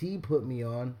CT put me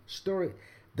on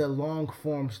the long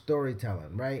form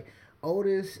storytelling, right?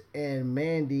 Otis and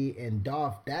Mandy and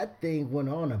Dolph, that thing went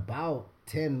on about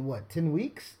 10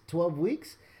 weeks, 12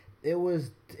 weeks. It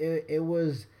was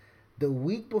the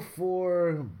week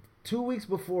before, 2 weeks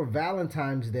before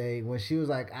Valentine's Day, when she was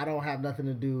like, I don't have nothing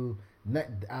to do.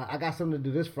 I got something to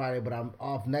do this Friday, but I'm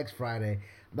off next Friday.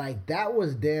 Like, that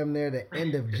was damn near the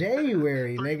end of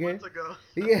January, 3 nigga. months ago.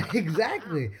 Yeah,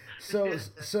 exactly. So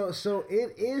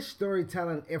it is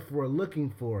storytelling if we're looking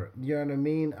for it. You know what I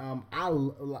mean?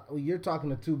 You're talking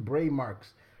to two Bray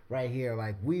marks right here.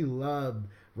 Like, we loved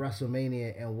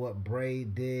WrestleMania and what Bray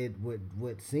did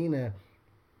with Cena.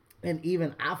 And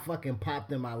even I fucking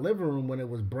popped in my living room when it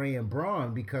was Bray and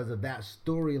Braun because of that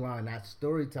storyline, that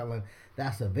storytelling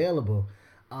that's available.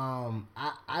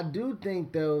 I do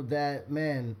think though that,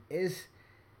 man, it's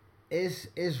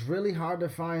really hard to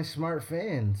find smart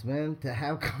fans, man, to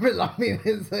have comments. I mean,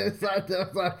 it's hard to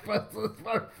find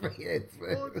smart fans,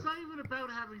 man. Well, it's not even about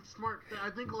having smart. I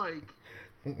think, like,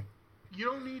 you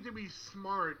don't need to be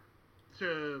smart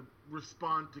to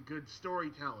respond to good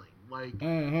storytelling. Like,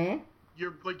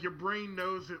 your brain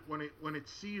knows it when it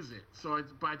sees it. So,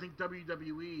 but I think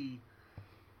WWE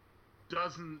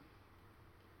doesn't.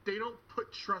 They don't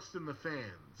put trust in the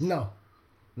fans. No.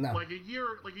 Like a year,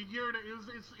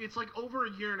 it's like over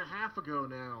a year and a half ago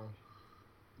now,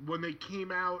 when they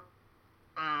came out,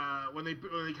 when they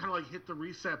kind of like hit the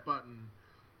reset button,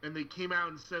 and they came out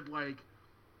and said, like,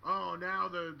 oh, now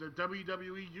the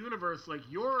WWE universe, like,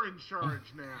 you're in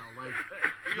charge now, like,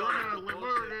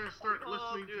 we're gonna start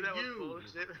listening to you.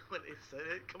 Bullshit when they said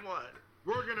it. Come on.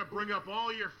 We're gonna bring up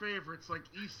all your favorites like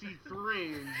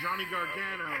EC3 and Johnny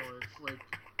Gargano. It's like.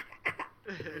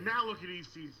 And now look at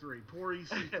EC3. Poor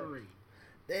EC3.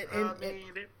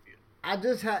 I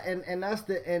just had, and that's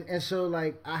and so,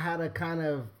 like, I had a kind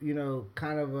of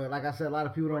like I said, a lot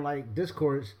of people don't like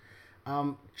discourse.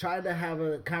 Tried to have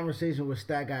a conversation with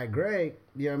Stat Guy Greg.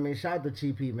 You know what I mean? Shout out to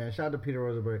Cheap Pete, man. Shout out to Peter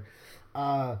Rosenberg.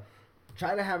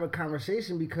 Try to have a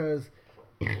conversation because,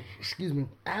 excuse me,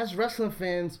 as wrestling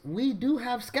fans, we do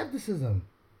have skepticism,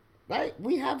 right?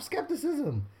 We have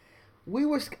skepticism.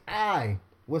 I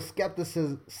was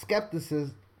skepticism.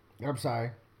 I'm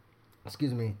sorry.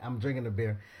 Excuse me. I'm drinking a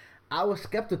beer. I was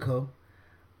skeptical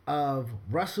of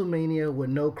WrestleMania with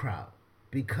no crowd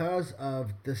because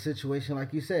of the situation,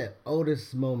 like you said,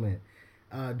 Otis' moment,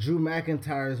 Drew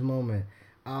McIntyre's moment.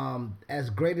 As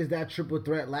great as that triple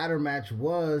threat ladder match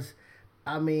was,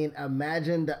 I mean,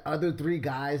 imagine the other three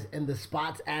guys and the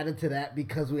spots added to that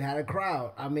because we had a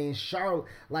crowd. I mean, Charlotte,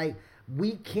 like,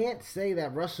 we can't say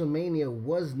that WrestleMania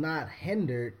was not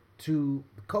hindered to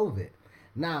COVID.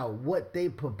 Now, what they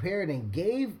prepared and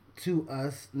gave to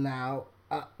us now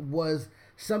was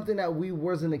something that we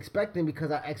wasn't expecting because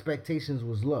our expectations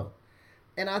was low.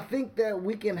 And I think that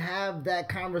we can have that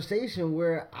conversation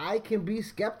where I can be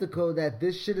skeptical that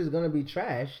this shit is going to be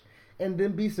trash and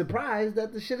then be surprised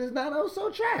that the shit is not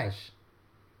so trash.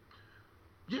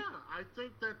 Yeah, I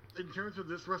think that in terms of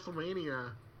this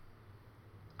WrestleMania,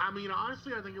 I mean,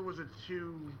 honestly, I think it was a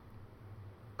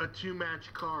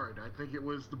two-match card. I think it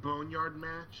was the Boneyard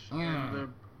match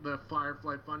and the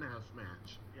Firefly Funhouse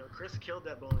match. You know, Chris killed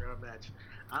that Boneyard match.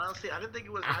 Honestly, I didn't think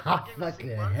it was. I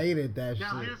fucking hated that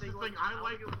now, shit. Here's the thing. I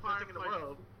like the Firefly.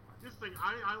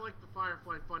 I like the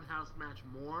Firefly Funhouse match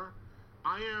more.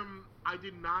 I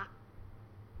did not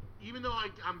even though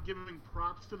I'm giving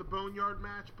props to the Boneyard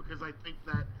match because I think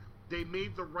that they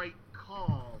made the right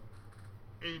call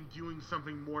in doing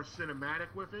something more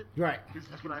cinematic with it. Right. Because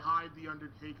you can hide the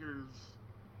Undertaker's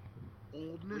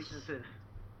oldness. Weaknesses.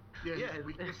 His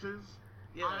weaknesses.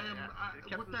 Yeah,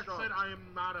 with that said, I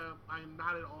am not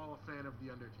at all a fan of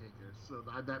the Undertaker. So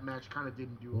that match kind of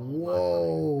didn't do a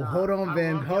whole lot. Whoa! Hold on,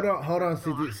 Vin. Hold on,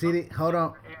 CD. Hold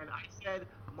on. And I said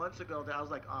months ago that I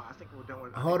was like, I think we're done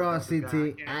with. Hold on,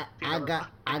 CT.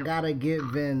 I gotta get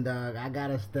Vin, dog. I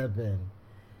gotta step in.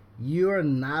 You're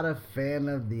not a fan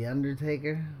of the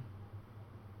Undertaker?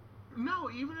 No,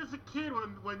 even as a kid,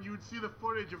 when you would see the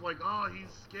footage of like, oh,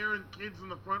 he's scaring kids in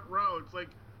the front row, it's like,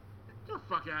 get the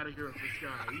fuck out of here with this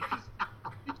guy.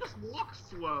 He just walks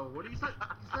slow. What he's not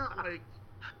like.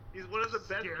 He's one of the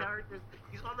best characters.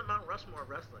 He's on the Mount Rushmore of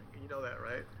wrestling. You know that,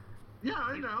 right? Yeah,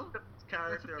 I know.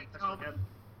 Character of wrestling.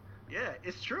 Yeah,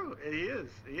 it's true. He is.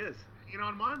 You know,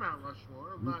 on my Mount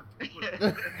Rushmore, I'm not.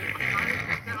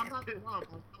 I'm not wrong.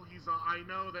 I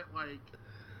know that like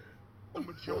the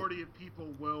majority of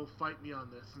people will fight me on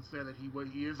this and say that he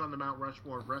is on the Mount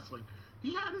Rushmore of wrestling.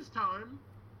 He had his time.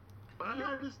 But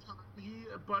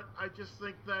I just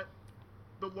think that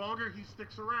the longer he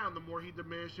sticks around, the more he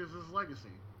diminishes his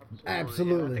legacy.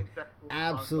 Absolutely,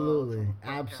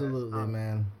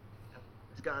 man.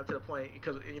 It's gotten to the point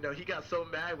because he got so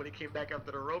mad when he came back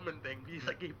after the Roman thing. He's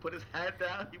like he put his hat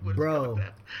down, he put his coat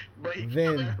down. But he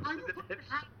Vin. I put the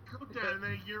hat coat down, and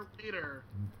then a year later,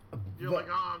 you're like,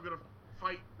 I'm gonna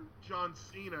fight John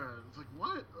Cena. It's like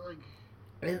what? Like.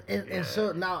 And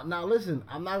so now listen,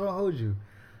 I'm not gonna hold you.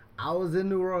 I was in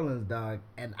New Orleans, dog,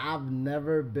 and I've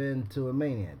never been to a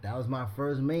Mania. That was my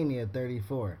first Mania,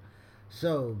 34.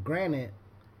 So, granted,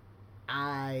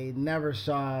 I never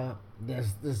saw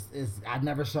I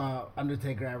never saw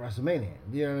Undertaker at WrestleMania.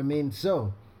 You know what I mean?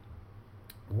 So,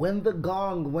 when the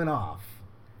gong went off,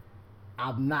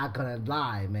 I'm not gonna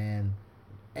lie, man.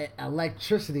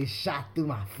 Electricity shot through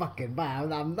my fucking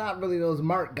body. I'm not really those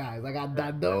Mark guys. Like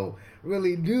I don't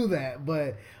really do that.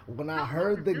 But when I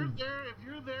heard if you're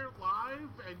there live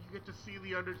and you get to see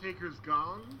the Undertaker's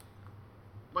gong,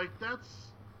 like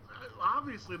that's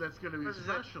going to be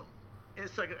special.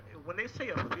 It's like when they say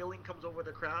a feeling comes over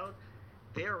the crowd,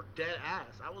 they're dead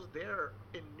ass. I was there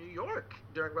in New York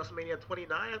during WrestleMania 29,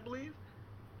 I believe.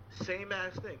 Same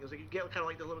ass thing. It was like you get kind of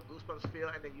like the little goosebumps feel,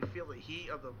 and then you feel the heat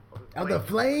of the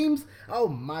flames. Oh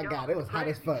my god, it was hot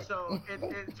as fuck. So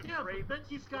it's yeah, great. But then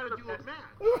he's got to do a match.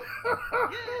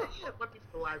 yeah. But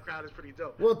the live crowd is pretty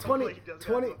dope. Well,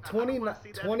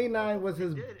 29 was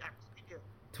his.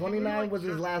 29 was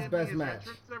his last best match.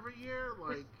 Every year,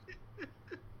 like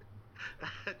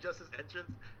just his entrance.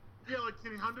 Yeah, like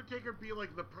can Undertaker be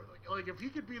like if he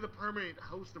could be the permanent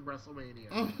host of WrestleMania,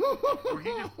 where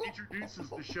he just introduces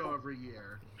the show every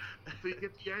year, so you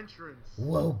get the entrance.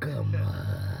 Welcome.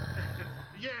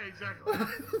 Yeah, exactly.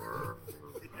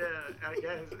 Yeah, I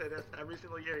guess every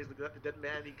single year he's the dead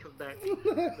man. He comes back.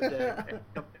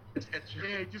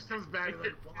 Yeah, he just comes back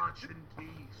like watch in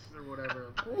peace or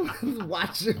whatever.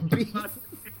 Watch in peace.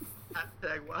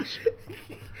 Hashtag watch.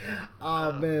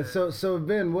 Oh man, so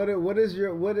Ben, what is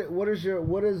on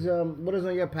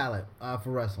your palette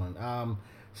for wrestling?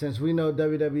 Since we know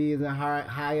WWE isn't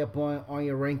high up on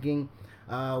your ranking,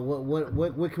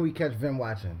 what can we catch Vin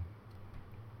watching?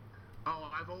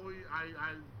 Oh,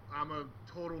 I'm a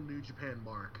total New Japan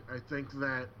mark. I think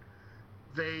that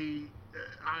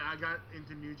I got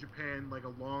into New Japan like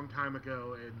a long time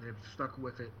ago and have stuck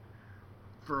with it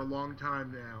for a long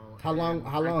time now. How long?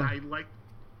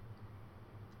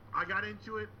 I got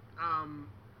into it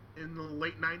in the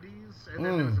late 90s, and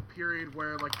then there was a period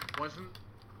where like it wasn't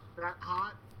that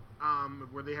hot,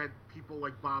 where they had people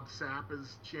like Bob Sapp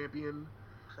as champion,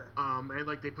 and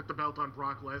like they put the belt on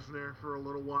Brock Lesnar for a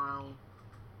little while.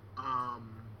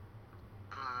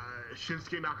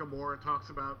 Shinsuke Nakamura talks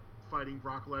about fighting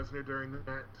Brock Lesnar during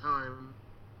that time,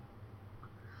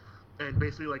 and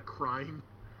basically like crying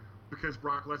because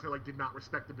Brock Lesnar like did not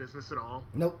respect the business at all.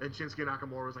 Nope. And Shinsuke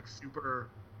Nakamura was like super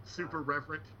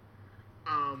reverent.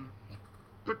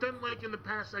 But then like in the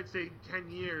past I'd say 10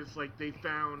 years, like they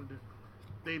found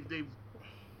their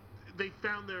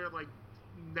like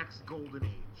next golden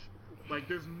age. Like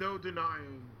there's no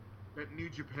denying that New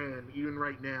Japan, even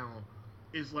right now,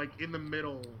 is like in the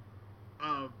middle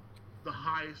of the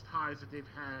highest highs that they've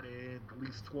had in at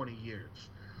least 20 years.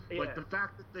 Yeah. Like the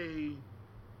fact that they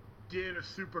did a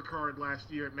super card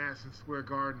last year at Madison Square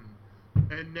Garden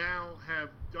and now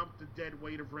have dumped the dead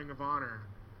weight of Ring of Honor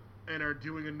and are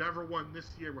doing another one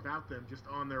this year without them, just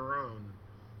on their own.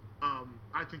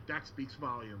 I think that speaks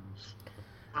volumes.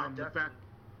 The fact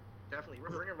Definitely.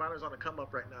 Ring of Honor's on the come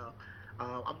up right now.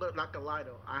 Not gonna lie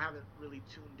though, I haven't really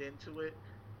tuned into it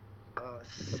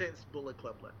since Bullet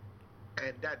Club left,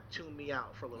 and that tuned me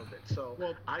out for a little bit. So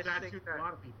well, I that think tuned that a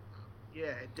lot of people.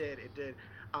 yeah, it did. It did.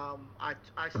 I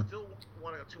still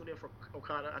want to tune in for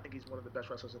Okada. I think he's one of the best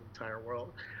wrestlers in the entire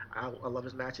world. I love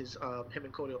his matches. Him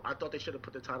and Cody. I thought they should have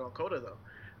put the title on Coda though.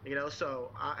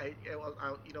 So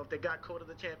if they got Coda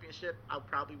the championship, I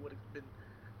probably would have been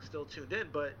still tuned in.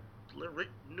 But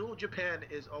New Japan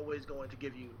is always going to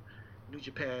give you New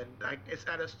Japan. It's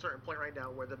at a certain point right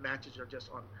now where the matches are just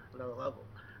on another level.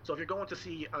 So if you're going to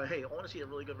see, hey, I want to see a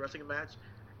really good wrestling match,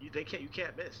 you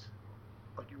can't miss.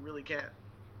 Like you really can't.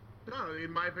 No,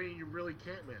 in my opinion, you really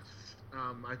can't miss.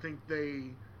 I think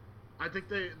they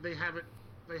have it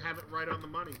right on the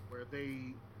money where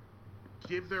they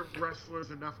give their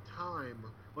wrestlers enough time.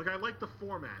 Like I like the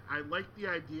format. I like the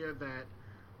idea that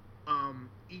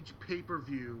each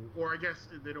pay-per-view, or I guess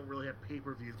they don't really have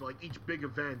pay-per-views, but like each big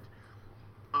event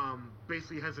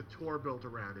basically has a tour built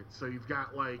around it. So you've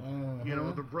got like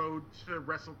the road to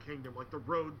Wrestle Kingdom, like the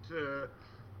road to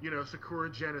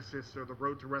Sakura Genesis, or the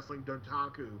road to Wrestling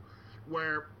Dontaku,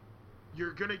 where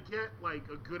you're gonna get like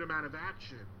a good amount of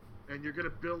action and you're gonna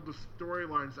build the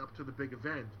storylines up to the big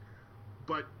event,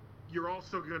 but you're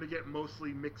also gonna get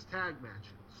mostly mixed tag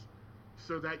matches,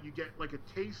 so that you get like a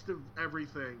taste of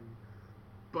everything.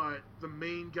 But the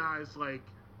main guys, like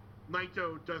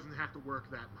Naito, doesn't have to work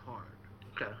that hard.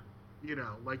 Okay.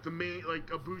 Like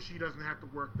Ibushi doesn't have to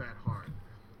work that hard,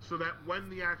 so that when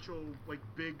the actual like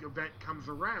big event comes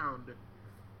around,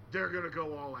 they're gonna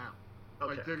go all out.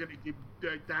 Okay. Like they're gonna give.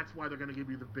 That's why they're gonna give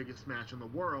you the biggest match in the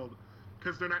world,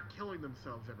 because they're not killing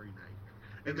themselves every night,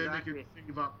 and then they can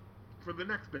save up for the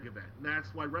next big event. And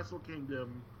that's why Wrestle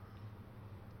Kingdom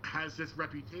has this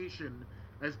reputation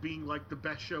as being like the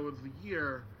best show of the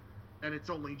year, and it's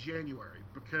only January,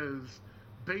 because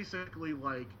basically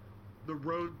like the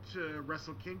road to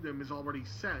Wrestle Kingdom is already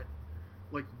set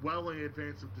like well in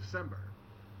advance of December.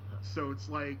 So it's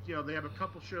like, they have a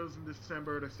couple shows in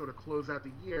December to sort of close out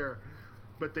the year,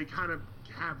 but they kind of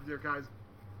have their guys,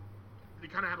 they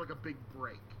kind of have like a big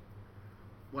break.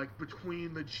 Like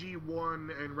between the G1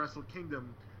 and Wrestle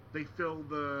Kingdom, they fill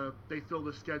the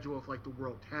schedule of like the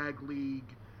World Tag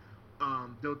League.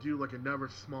 They'll do like another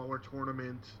smaller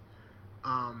tournament.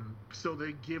 So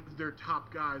they give their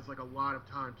top guys like a lot of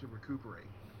time to recuperate.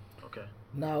 Okay.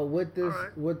 Now with this,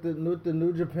 right, with the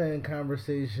New Japan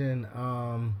conversation,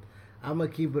 I'm gonna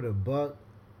keep it a buck.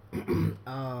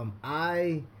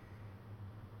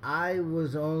 I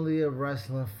was only a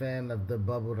wrestling fan of the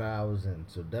bubble that I was in.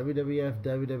 So WWF,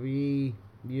 WWE,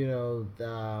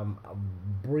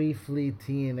 briefly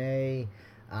TNA.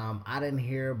 I didn't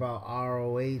hear about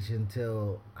ROH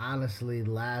until honestly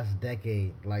last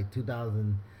decade, like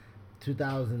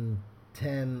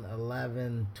 2010,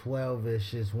 11,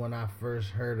 12-ish is when I first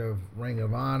heard of Ring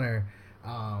of Honor.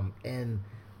 And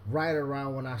right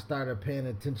around when I started paying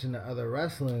attention to other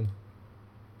wrestling,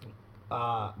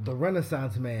 the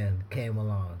Renaissance Man came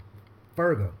along.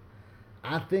 Fergal.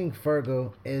 I think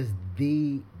Fergal is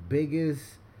the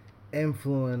biggest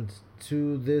influence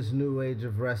to this new age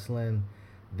of wrestling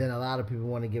than a lot of people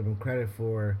want to give him credit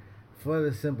for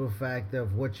the simple fact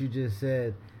of what you just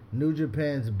said. New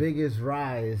Japan's biggest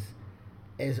rise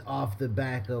is off the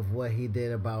back of what he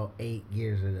did about 8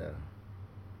 years ago.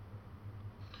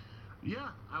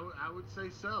 Yeah, I would say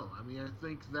so. I mean, I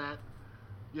think that,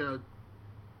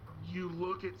 you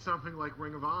look at something like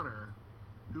Ring of Honor,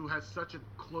 who has such a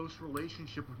close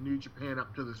relationship with New Japan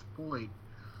up to this point,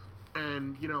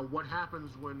 and, what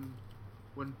happens when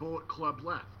Bullet Club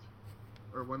left,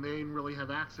 or when they didn't really have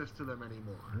access to them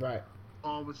anymore. Right.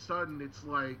 All of a sudden, it's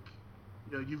like,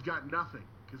 you've got nothing,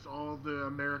 because all the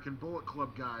American Bullet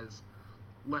Club guys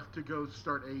left to go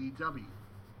start AEW,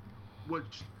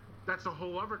 which that's a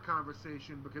whole other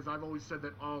conversation, because I've always said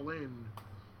that All In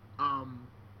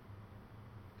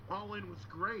was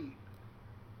great,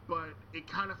 but it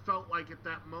kind of felt like at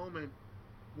that moment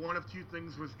one of two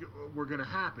things were going to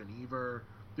happen. Either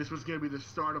this was going to be the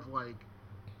start of like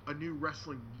a new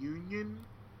wrestling union,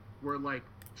 where like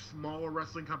smaller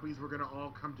wrestling companies were going to all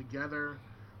come together,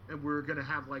 and we're going to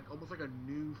have like almost like a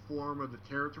new form of the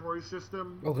territory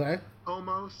system. Okay.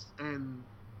 Almost, and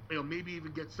maybe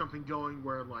even get something going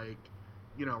where like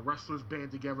wrestlers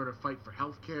band together to fight for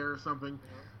healthcare or something,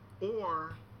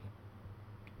 or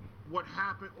what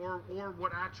happened, or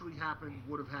what actually happened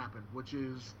would have happened, which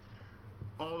is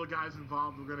all the guys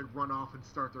involved were going to run off and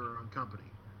start their own company,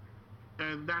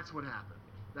 and that's what happened.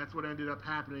 That's what ended up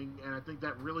happening, and I think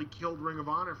that really killed Ring of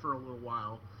Honor for a little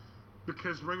while,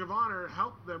 because Ring of Honor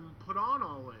helped them put on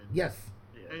All In. Yes.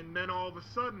 Yeah. And then all of a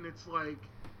sudden, it's like,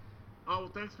 oh,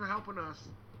 thanks for helping us.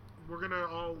 We're gonna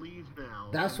all leave now.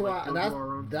 That's why.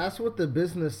 That's what the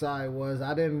business side was.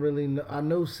 I didn't really know. I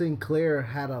know Sinclair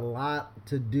had a lot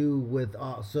to do with.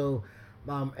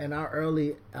 In our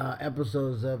early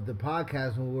episodes of the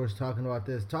podcast, when we were talking about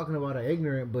this, talking about it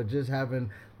ignorant, but just having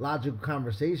logical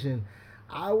conversation,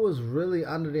 I was really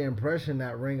under the impression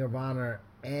that Ring of Honor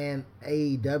and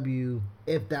AEW,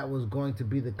 if that was going to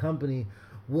be the company,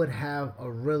 would have a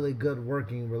really good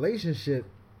working relationship,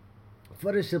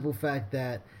 for the simple fact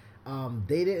that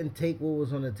they didn't take what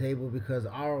was on the table because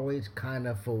ROH kind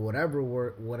of, for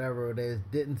whatever it is,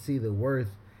 didn't see the worth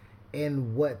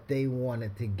in what they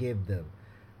wanted to give them,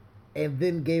 and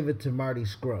then gave it to Marty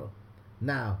Scurll.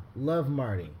 Now, love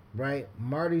Marty, right?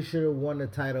 Marty should have won the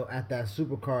title at that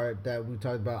Supercard that we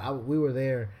talked about. We were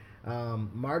there.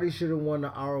 Marty should have won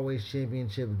the ROH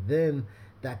championship then.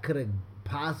 That could have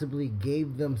possibly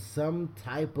gave them some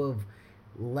type of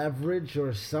leverage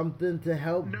or something to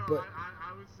help. No, but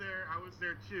I was there. I was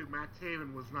there too. Matt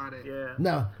Taven was not it. Yeah.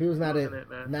 No, he was not it.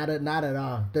 Not at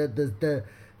all.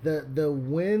 The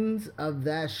wins of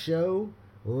that show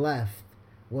left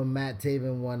when Matt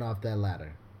Taven won off that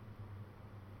ladder.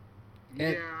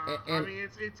 And I mean,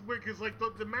 it's weird because like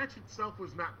the match itself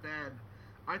was not bad.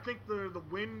 I think the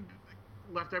wind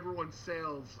left everyone's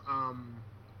sails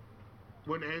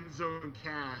when Enzo and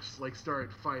Cass like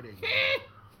started fighting.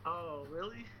 Oh,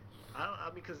 really? I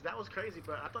mean, because that was crazy,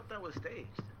 but I thought that was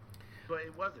staged. But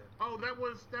it wasn't. Oh, it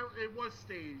was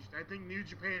staged. I think New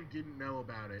Japan didn't know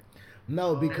about it.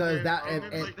 No, because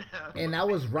and that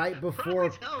was right before.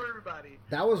 Tell everybody.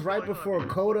 That was right before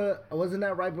Kota. Wasn't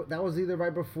that right? That was either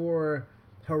right before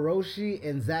Hiroshi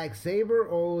and Zack Sabre,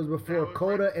 or it was before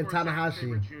Kota right and before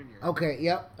Tanahashi. Okay,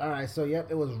 yep. All right, so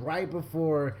it was right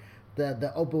before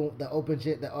the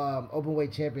open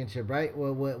weight championship, right?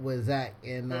 With Zack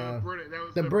and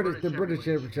the British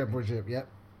championship. Yep.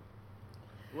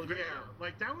 Well, yeah,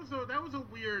 like that was a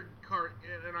weird card,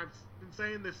 and I've been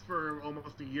saying this for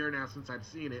almost a year now since I've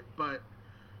seen it, but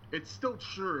it's still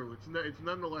true. It's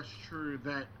nonetheless true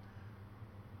that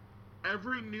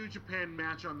every New Japan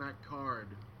match on that card,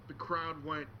 the crowd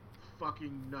went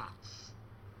fucking nuts.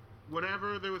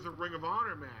 Whenever there was a Ring of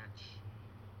Honor match,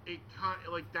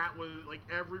 that was like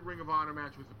every Ring of Honor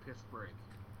match was a piss break,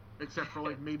 except for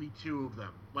like maybe two of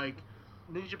them. Like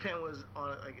New Japan was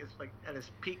on it's like at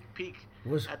its peak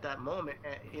at that moment,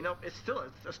 and it's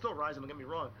still rising. Don't get me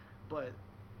wrong, but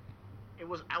it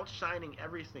was outshining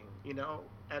everything.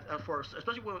 At first,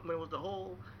 especially when it was the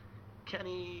whole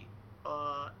Kenny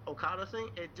Okada thing,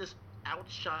 it just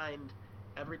outshined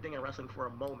everything in wrestling for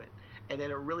a moment, and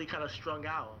then it really kind of strung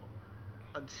out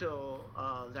until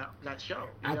that show.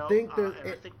 I think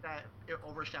that it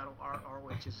overshadowed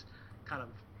ROH's kind of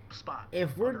spot.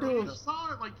 If we're doing, I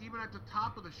saw it like even at the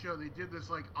top of the show, they did this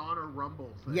like Honor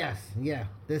Rumble thing. Yes, yeah,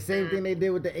 the same thing they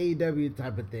did with the AEW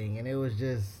type of thing, and it was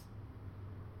just.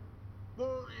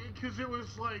 Well, because it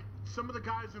was like some of the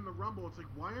guys in the Rumble, it's like,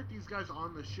 why aren't these guys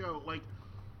on the show? Like,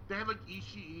 they had like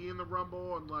Ishii in the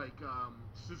Rumble and like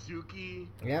Suzuki.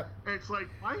 Yep. And it's like,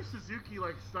 why is Suzuki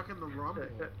like stuck in the Rumble?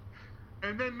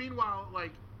 And then meanwhile,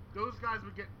 like those guys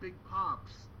would get big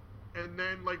pops, and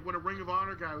then like when a Ring of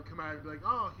Honor guy would come out, and be like,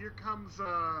 oh, here comes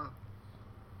the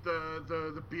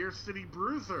Beer City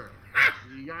Bruiser.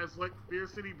 You guys like Beer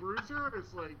City Bruiser?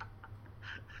 It's like,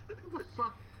 what the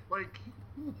fuck? Like,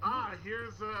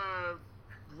 here's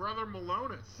Brother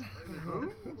Malonis.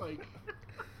 Who? Like,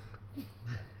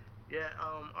 yeah,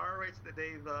 ROH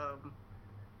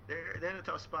they're in a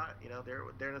tough spot.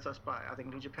 They're in a tough spot. I think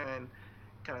New Japan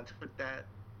kind of took that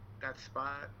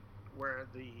spot where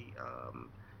the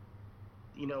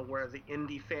where the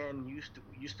indie fan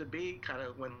used to be, kind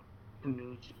of when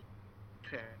New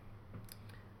Japan.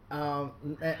 Now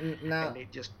and they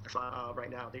just right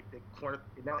now they cornered.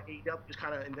 Now AEW is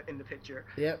kind of in the picture.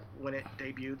 Yep. When it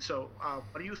debuted. So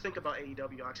what do you think about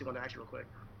AEW? I actually want to ask you real quick.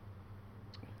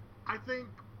 I think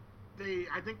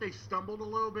they stumbled a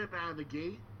little bit out of the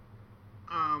gate.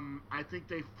 I think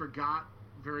they forgot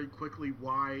very quickly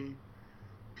why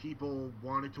people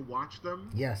wanted to watch them.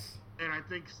 Yes. And I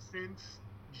think since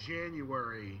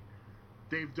January,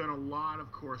 they've done a lot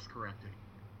of course correcting.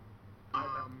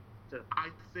 I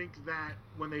think that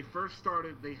when they first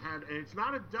started, they had, and it's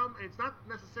not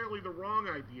necessarily the wrong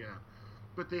idea,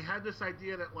 but they had this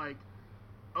idea that like,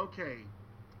 okay,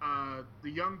 the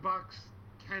Young Bucks,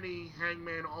 Kenny,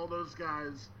 Hangman, all those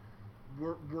guys,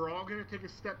 we're all going to take a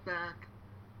step back,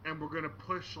 and we're going to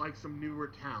push like some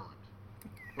newer talent.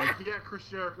 Like, yeah, Chris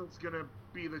Jericho's going to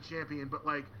be the champion, but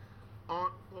like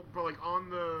on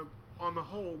the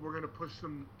whole, we're going to push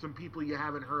some people you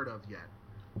haven't heard of yet.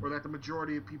 or that the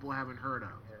majority of people haven't heard of.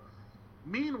 Yeah.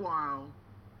 Meanwhile,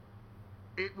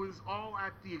 it was all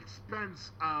at the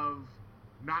expense of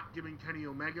not giving Kenny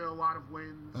Omega a lot of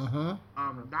wins,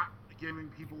 not giving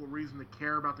people a reason to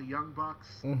care about the Young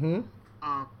Bucks.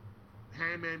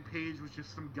 Hangman Page was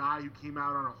just some guy who came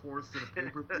out on a horse at a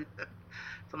pay-per-view.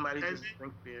 Somebody just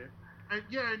drink beer.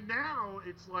 And now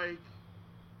it's like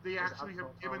they actually have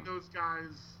given those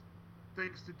guys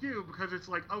things to do, because it's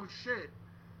like, oh shit,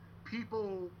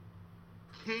 people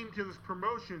came to this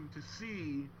promotion to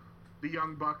see the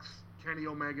Young Bucks, Kenny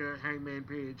Omega, Hangman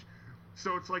Page.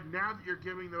 So it's like, now that you're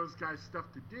giving those guys stuff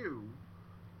to do,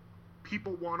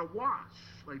 people want to watch.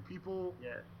 Like, people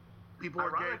are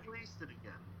getting interested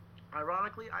again.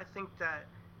 Ironically, I think that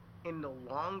in the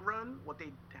long run, what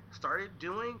they started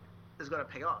doing is going to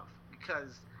pay off,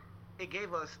 because it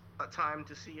gave us a time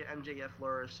to see an MJF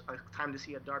flourish, a time to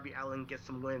see a Darby Allin get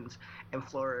some wins and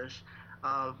flourish.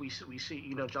 We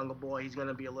see, Jungle Boy, he's going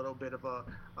to be a little bit of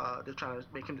they're trying to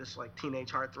make him this, like,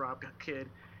 teenage heartthrob kid.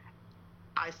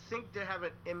 I think they have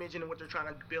an image in what they're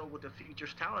trying to build with the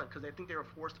future's talent, because I think they were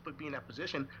forced to be in that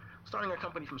position, starting a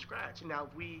company from scratch. And now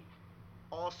if we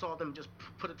all saw them just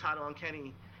put a title on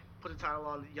Kenny, put a title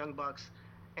on the Young Bucks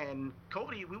and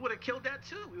Cody, we would have killed that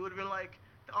too. We would have been like,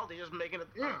 oh, they're just making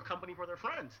a company for their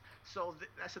friends. So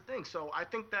that's the thing. So I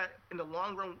think that in the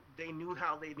long run, they knew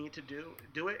how they need to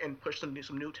do it and push some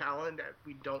new talent that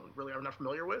we are not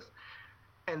familiar with.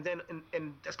 And then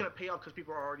and that's going to pay off, because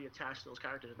people are already attached to those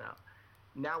characters now.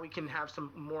 Now we can have some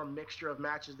more mixture of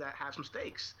matches that have some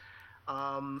stakes.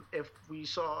 If we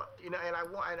saw, and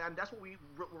that's what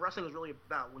wrestling is really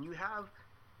about. When you have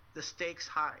the stakes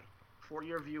high for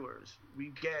your viewers,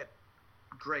 we get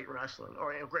great wrestling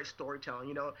or great storytelling,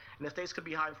 and the stakes could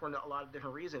be high for a lot of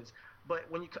different reasons. But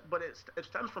it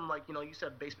stems from, like, you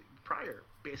said,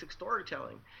 basic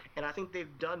storytelling, and I think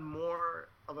they've done more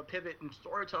of a pivot in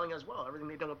storytelling as well. Everything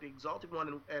they've done with the Exalted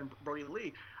One and Brody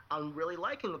Lee, I'm really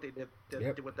liking what they did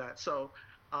with that. So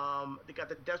they got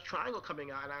the Death Triangle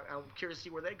coming out, and I'm curious to see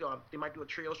where they go. They might do a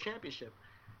Trios Championship.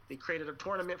 They created a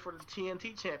tournament for the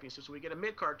TNT Championship, so we get a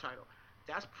mid-card title.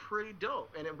 That's pretty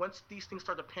dope. And then once these things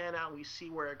start to pan out and we see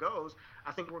where it goes,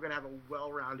 I think we're going to have a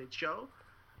well-rounded show.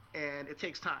 And it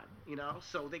takes time,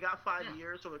 So they got 5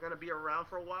 years, so they're going to be around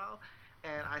for a while.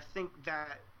 And I think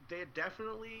that they're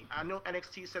definitely, I know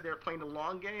NXT said they're playing the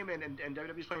long game, and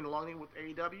WWE's playing the long game with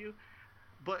AEW.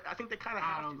 But I think they kind of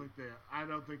have to. I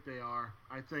don't think they are.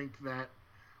 I think that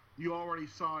you already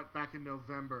saw it back in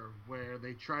November, where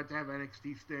they tried to have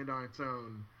NXT stand on its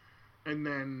own. And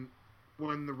then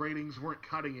when the ratings weren't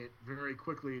cutting it very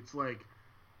quickly, it's like,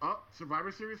 oh,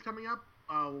 Survivor Series coming up?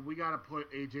 We got to put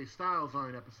AJ Styles on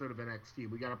an episode of NXT.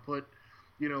 We got to put,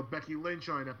 Becky Lynch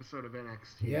on an episode of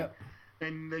NXT. Yep.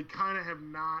 And they kind of have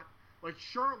not, like,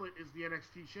 Charlotte is the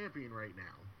NXT champion right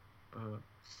now.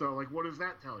 So, like, what does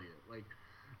that tell you? Like,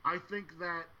 I think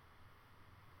that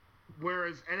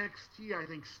whereas NXT, I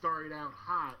think, started out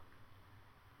hot,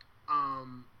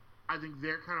 I think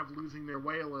they're kind of losing their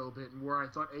way a little bit, and where I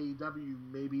thought AEW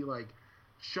maybe, like,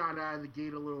 shot out of the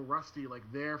gate a little rusty, like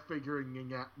they're figuring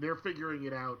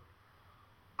it out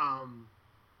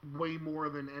way more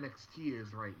than NXT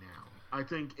is right now. I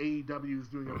think AEW is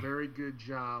doing a very good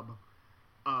job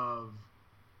of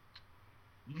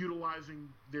utilizing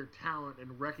their talent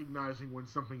and recognizing when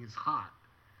something is hot.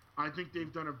 I think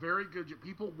they've done a very good job.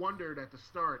 People wondered at the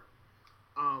start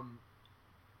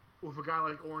with a guy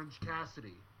like Orange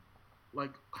Cassidy,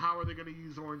 like, how are they going to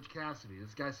use Orange Cassidy?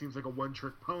 This guy seems like a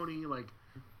one-trick pony. Like,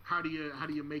 how do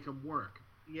you make him work?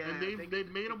 Yeah, and they've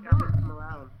made him work.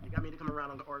 They got me to come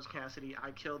around on Orange Cassidy.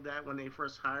 I killed that when they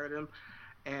first hired him,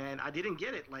 and I didn't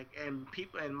get it. Like, and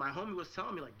my homie was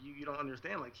telling me, like, you don't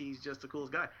understand. Like, he's just the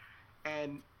coolest guy,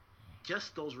 and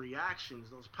just those reactions,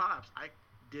 those pops, I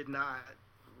did not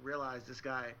realize this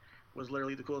guy was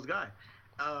literally the coolest guy.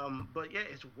 But yeah,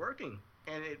 it's working,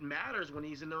 and it matters when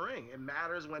he's in the ring. It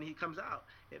matters when he comes out.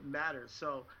 It matters.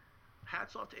 So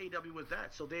hats off to AEW with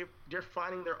that. So they're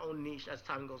finding their own niche as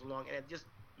time goes along, and you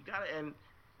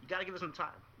gotta give it some time.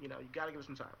 You gotta give it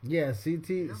some time. Yeah,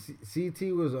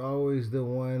 CT was always the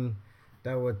one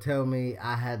that would tell me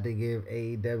I had to give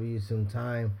AEW some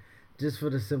time, just for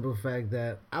the simple fact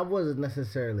that I wasn't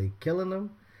necessarily killing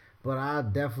them, but I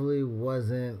definitely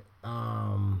wasn't.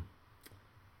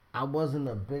 I wasn't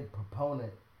a big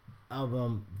proponent of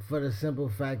them, for the simple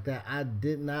fact that I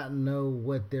did not know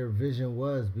what their vision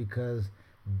was, because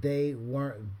they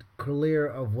weren't clear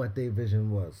of what their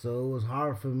vision was. So it was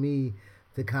hard for me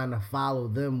to kind of follow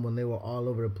them when they were all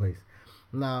over the place.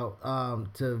 Now,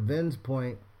 to Vin's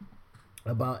point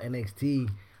about NXT,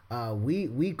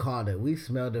 we called it. We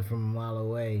smelled it from a mile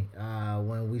away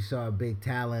when we saw a big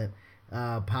talent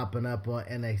popping up on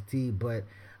NXT. But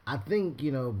I think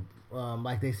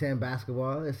like they say in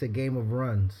basketball, it's a game of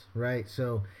runs, right?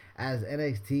 So as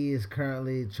NXT is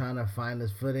currently trying to find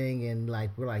its footing, and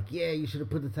like we're like, yeah, you should have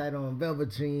put the title on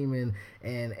Velvet Dream, and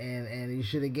you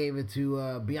should have gave it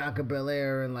to Bianca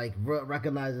Belair, and like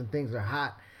recognizing things are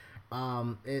hot.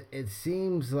 It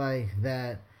seems like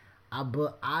that.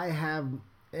 I have,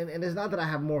 and it's not that I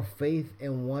have more faith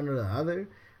in one or the other.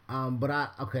 But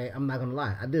I'm not gonna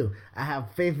lie, I do. I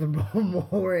have faith in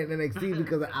more in NXT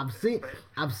because I've seen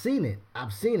it.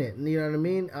 You know what I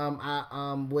mean?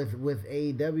 With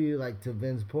AEW, like to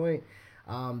Vince's point,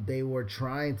 they were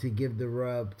trying to give the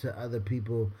rub to other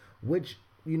people, which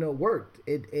worked.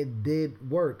 It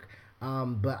did work.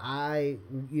 But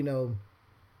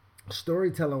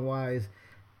storytelling wise,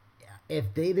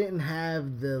 if they didn't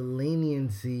have the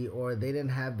leniency or they didn't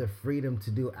have the freedom to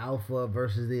do Alpha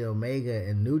versus the Omega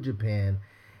in New Japan,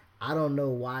 I don't know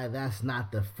why that's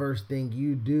not the first thing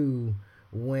you do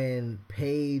when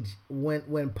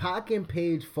Pac and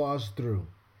Page falls through,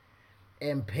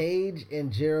 and Page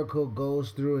and Jericho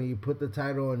goes through, and you put the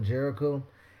title on Jericho.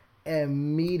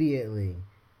 Immediately,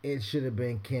 it should have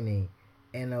been Kenny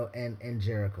and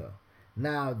Jericho.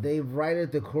 Now they've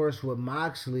righted the course with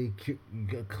Moxley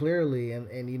clearly, and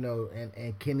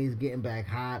Kenny's getting back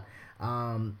hot.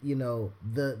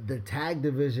 The tag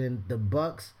division, the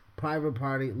Bucks, Private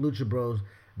Party, Lucha Bros,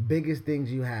 biggest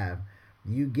things you have.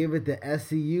 You give it to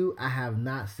SCU. I have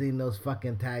not seen those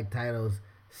fucking tag titles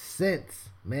since,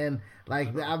 man.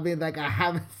 Like I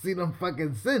haven't seen them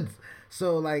fucking since.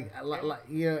 So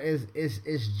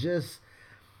it's just.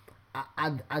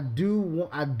 I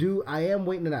am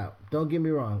waiting it out. Don't get me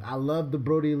wrong. I love the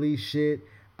Brody Lee shit.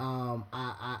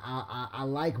 I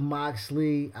like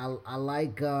Moxley. I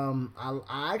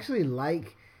actually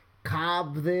like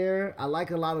Cobb there. I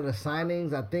like a lot of the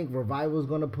signings. I think Revival's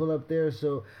going to pull up there.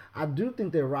 So I do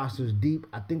think their roster's deep.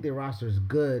 I think their roster's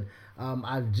good.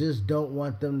 I just don't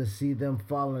want them to see them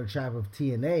fall in the trap of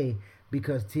TNA,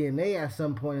 because TNA at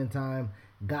some point in time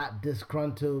got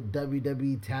disgruntled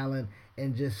WWE talent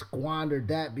and just squandered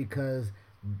that because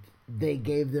they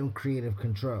gave them creative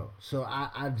control. So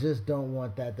I just don't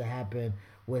want that to happen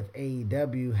with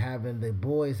AEW having the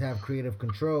boys have creative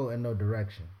control and no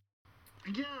direction.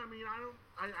 Yeah, I mean,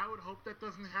 I would hope that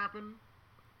doesn't happen.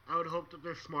 I would hope that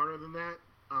they're smarter than that.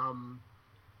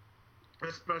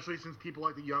 Especially since people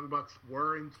like the Young Bucks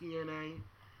were in TNA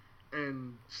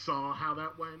and saw how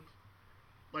that went.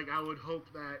 Like, I would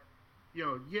hope that,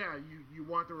 you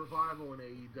want the Revival in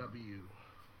AEW,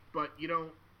 but you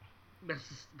don't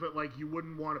but like you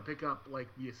wouldn't want to pick up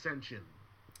like the Ascension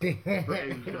for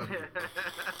AEW.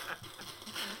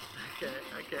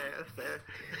 Okay, that's fair.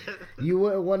 You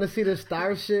wouldn't want to see the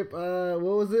Starship, what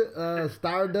was it?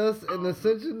 Stardust and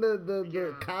Ascension,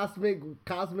 the cosmic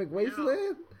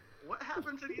wasteland? What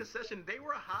happened to the Ascension? They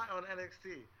were hot on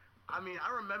NXT. I mean, I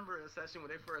remember Ascension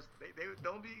when they first. They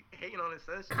don't be hating on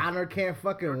Ascension. Connor can't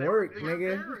fucking work,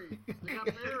 nigga. They got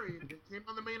married. They came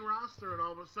on the main roster, and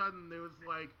all of a sudden, it was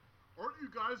like, aren't you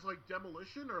guys like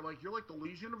Demolition, or like you're like the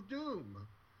Legion of Doom?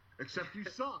 Except you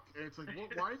suck. And it's like,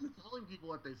 why are you telling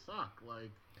people that they suck?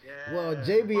 Like, yeah. Well,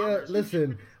 JBL,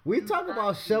 listen, we talk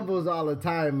about shovels all the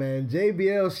time, man.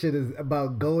 JBL shit is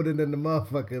about golden in the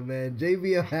motherfucker, man.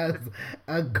 JBL has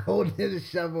a golden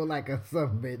shovel like a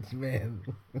son bitch, man.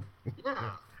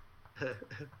 Yeah. I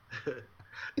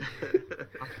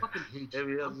fucking hate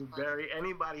you. Bury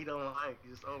anybody he don't like.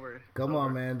 Just over. Come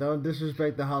on, man. Don't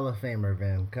disrespect the Hall of Famer,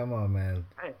 man. Come on, man.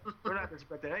 Hey, we're not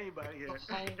disrespecting anybody here.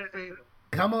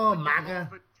 Come on, MAGA.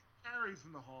 Harry's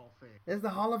in the Hall of Fame. It's the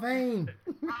Hall of Fame.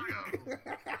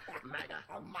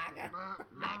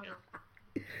 MAGA.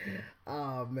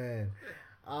 Oh man.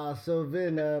 So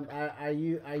Vin, are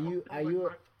you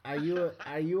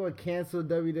a canceled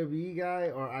WWE guy,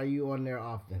 or are you on there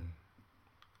often?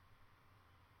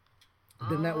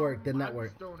 The network. I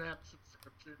just don't have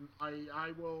subscription.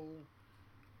 I will.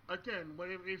 Again,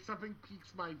 if something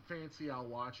piques my fancy, I'll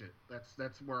watch it.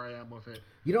 That's where I am with it.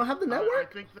 You don't have the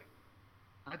network?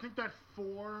 I think that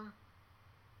for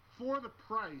the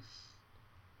price,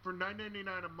 for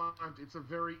 $9.99 a month, it's a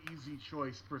very easy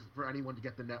choice for anyone to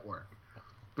get the network.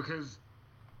 Because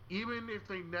even if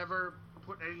they never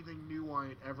put anything new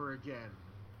on it ever again,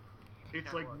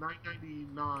 it's like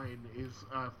 $9.99 is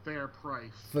a fair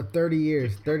price. For 30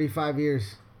 years, 35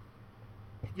 years.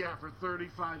 Yeah, for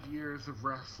 35 years of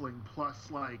wrestling, plus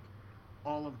like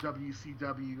all of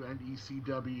WCW and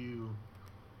ECW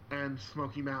and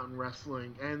Smoky Mountain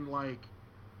Wrestling, and like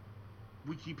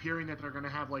we keep hearing that they're going to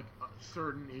have like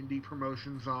certain indie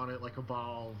promotions on it, like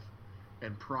Evolve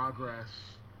and Progress.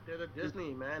 They're the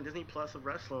Disney, man. Disney Plus of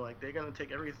wrestling. Like, they're gonna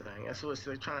take everything. That's what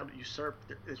they're trying to usurp.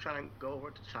 They're trying to go over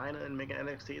to China and make an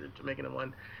NXT. They're making it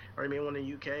one, or maybe one in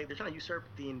the UK. They're trying to usurp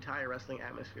the entire wrestling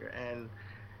atmosphere, and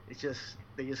it's just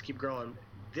they just keep growing.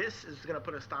 This is gonna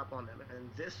put a stop on them, and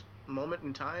this moment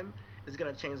in time is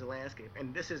gonna change the landscape.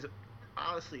 And this is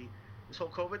honestly, this whole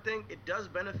COVID thing, it does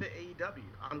benefit AEW.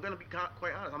 I'm gonna be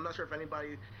quite honest. I'm not sure if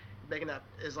anybody making that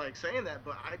is like saying that,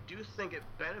 but I do think it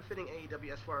benefiting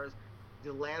AEW as far as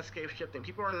the landscape shifting.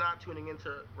 People are not tuning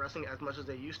into wrestling as much as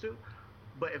they used to.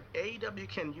 But if AEW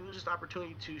can use this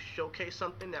opportunity to showcase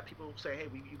something that people say, hey,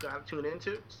 you got to tune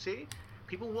into, see,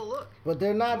 people will look. But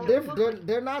they're not different.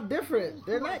 They're not different.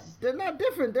 They're not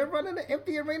different. They're running an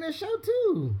empty arena show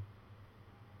too.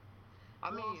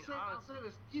 I'll say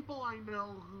this: people I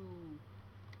know who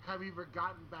have either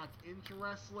gotten back into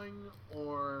wrestling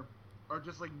or are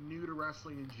just like new to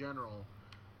wrestling in general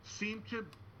seem to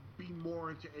be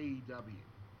more into AEW.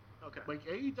 Okay. Like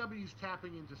AEW's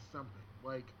tapping into something.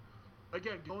 Like,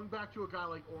 again, going back to a guy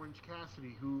like Orange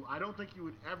Cassidy, who I don't think you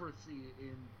would ever see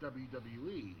in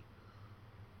WWE,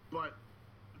 but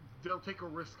they'll take a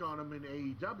risk on him in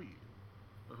AEW.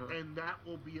 And that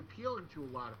will be appealing to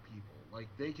a lot of people. Like,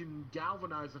 they can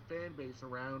galvanize a fan base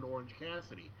around Orange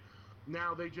Cassidy.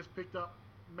 Now they just picked up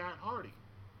Matt Hardy.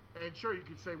 And sure, you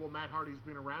could say, well, Matt Hardy's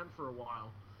been around for a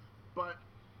while, but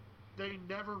they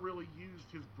never really used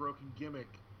his broken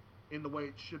gimmick in the way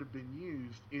it should have been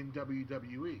used in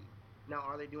WWE. Now,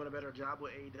 are they doing a better job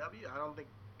with AEW? I don't think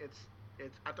it's.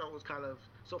 I thought it was kind of,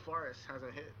 so far it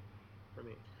hasn't hit for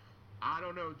me. I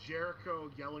don't know.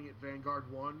 Jericho yelling at Vanguard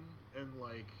 1 and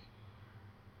like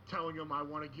telling him, I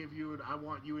want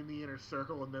you in the inner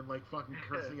circle, and then like fucking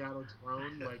cursing out a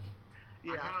drone. Like,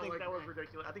 yeah, I think that was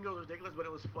ridiculous. I think it was ridiculous, but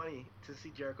it was funny to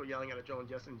see Jericho yelling at a drone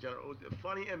just in general. It was a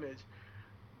funny image.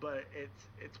 But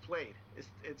it's played. It's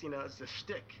it's a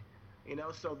shtick,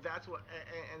 So that's what,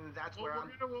 and that's where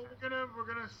we're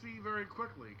gonna see very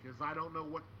quickly, because I don't know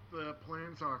what the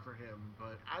plans are for him.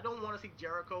 But I don't want to see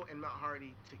Jericho and Matt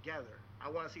Hardy together. I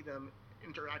want to see them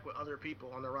interact with other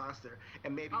people on the roster,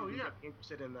 and maybe get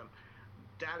interested in them.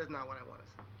 That is not what I want to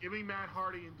see. Give me Matt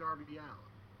Hardy and Darby Allin.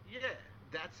 Yeah,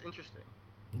 that's interesting.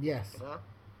 Yes.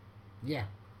 Yeah.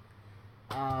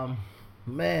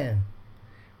 Man,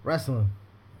 wrestling.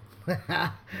 Where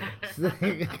were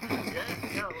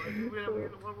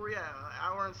we at? An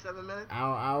hour and 7 minutes?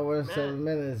 Hour and 7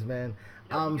 minutes, man.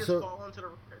 You just fall into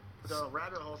the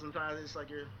rabbit hole sometimes. It's like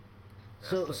you're.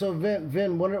 So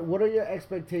Vin, what are your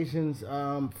expectations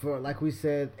for, like we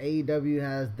said, AEW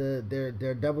has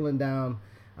they're doubling down.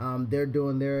 They're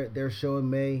doing their show in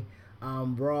May.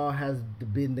 Raw has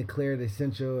been declared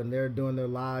essential, and they're doing their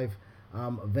live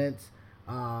events.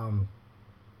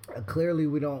 Clearly,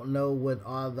 we don't know what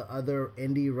all the other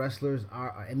indie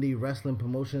wrestling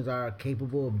promotions are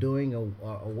capable of doing, or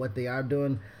what they are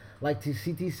doing. Like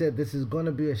CT said, this is going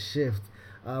to be a shift.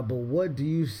 But what do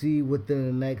you see within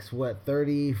the next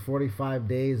 30, 45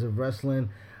 days of wrestling?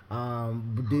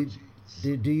 Do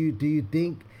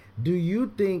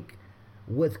you think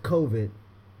with COVID,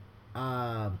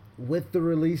 with the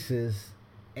releases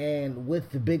and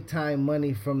with the big time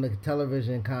money from the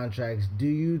television contracts, do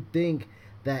you think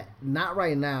that, not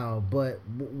right now, but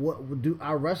what do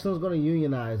our wrestlers going to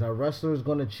unionize? Are wrestlers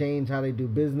going to change how they do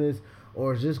business,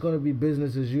 or is this going to be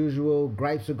business as usual?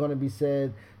 Gripes are going to be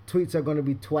said, tweets are going to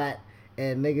be twat,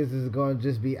 and niggas is going to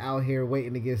just be out here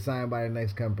waiting to get signed by the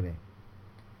next company?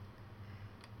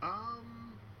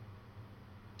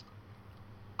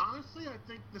 Honestly, I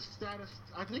think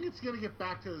it's going to get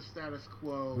back to the status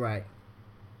quo. Right.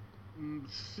 I'm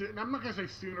not going to say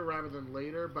sooner rather than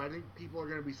later, but I think people are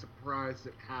going to be surprised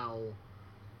at how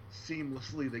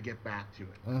seamlessly they get back to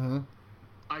it.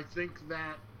 I think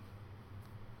that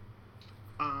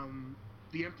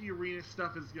the empty arena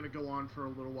stuff is going to go on for a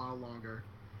little while longer.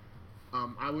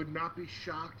 I would not be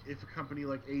shocked if a company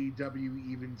like AEW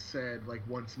even said, like,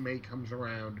 once May comes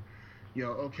around,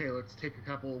 okay, let's take a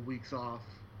couple of weeks off.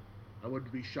 I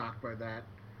wouldn't be shocked by that.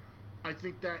 I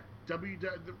think that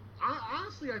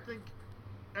honestly, I think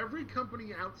every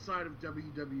company outside of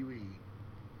WWE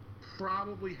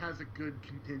probably has a good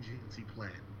contingency plan,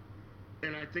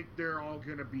 and I think they're all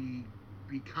gonna be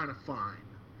kind of fine.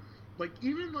 Like,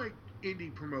 even like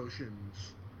indie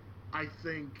promotions, I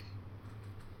think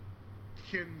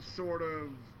can sort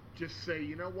of just say,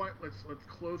 you know what, let's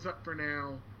close up for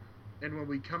now, and when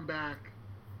we come back,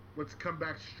 let's come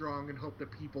back strong and hope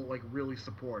that people like really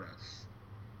support us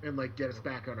and like get us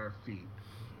back on our feet.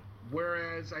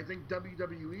 Whereas I think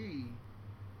WWE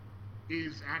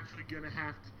is actually going to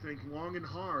have to think long and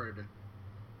hard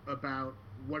about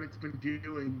what it's been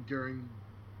doing during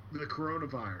the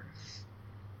coronavirus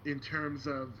in terms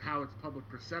of how its public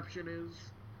perception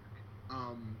is,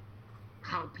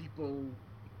 how people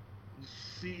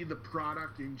see the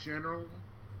product in general,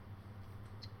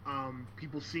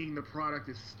 people seeing the product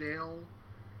as stale,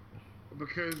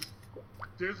 because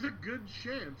there's a good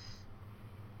chance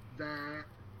that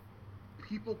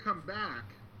people come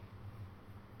back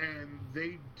and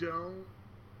they don't,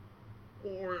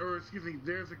 or excuse me,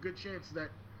 there's a good chance that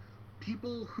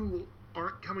people who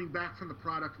aren't coming back from the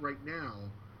product right now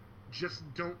just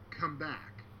don't come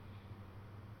back.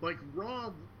 Like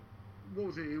Raw, what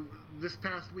was it? This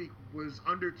past week was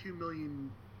under 2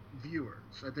 million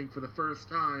viewers, I think, for the first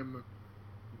time,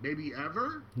 maybe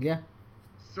ever. Yeah.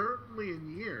 Certainly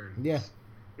in years. Yeah.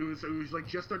 It was like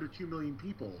just under 2 million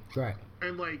people. Right.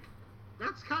 And like,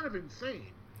 that's kind of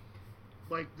insane.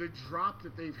 Like the drop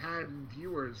that they've had in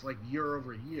viewers, like year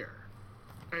over year.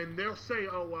 And they'll say,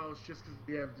 oh, well, it's just because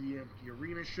we have the empty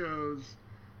arena shows,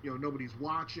 nobody's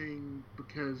watching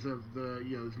because of the,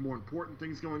 there's more important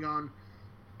things going on.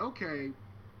 Okay,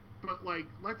 but like,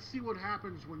 let's see what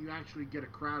happens when you actually get a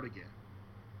crowd again.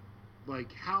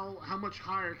 Like, how much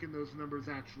higher can those numbers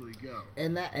actually go?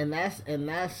 And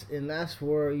that's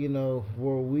where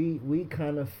where we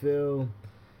kind of feel,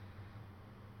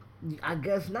 I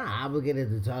guess, not obligated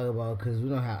to talk about, because we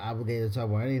don't have obligated to talk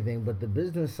about anything, but the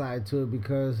business side to it,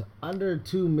 because under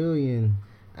 2 million,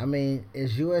 I mean,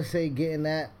 is USA getting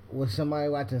that with somebody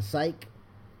watching Psych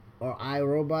or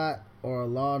iRobot or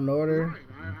Law and Order? Right,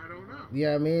 I don't know. You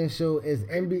know what I mean? So is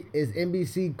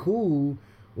NBC cool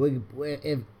with,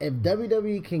 if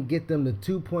WWE can get them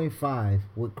to 2.5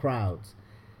 with crowds?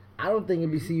 I don't think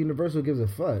NBC Universal gives a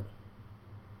fuck.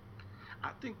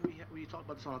 I think we talk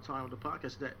about this all the time on the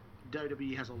podcast, that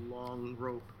WWE has a long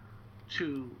rope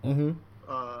to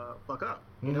fuck up.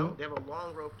 You know, they have a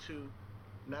long rope to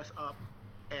mess up,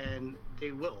 and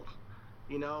they will.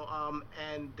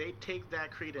 And they take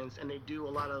that credence and they do a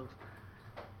lot of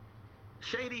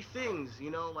shady things.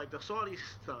 Like the Saudi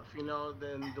stuff.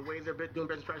 Then the way they're doing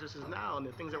business practices now, and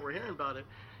the things that we're hearing about it,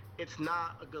 it's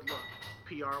not a good look,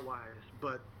 PR wise.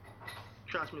 But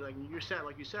trust me, like you said,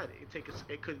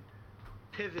 it could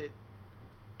pivot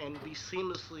and be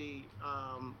seamlessly,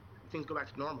 things go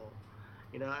back to normal,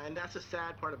 and that's the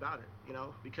sad part about it,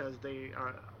 because they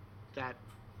are that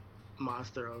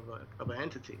monster of an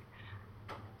entity.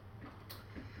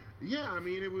 Yeah, I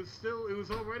mean, it was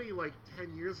already like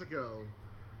 10 years ago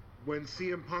when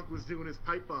CM Punk was doing his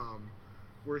pipe bomb,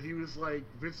 where he was like,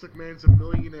 Vince McMahon's a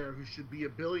millionaire who should be a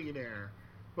billionaire,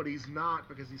 but he's not,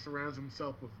 because he surrounds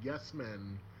himself with yes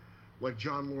men like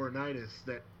John Laurinaitis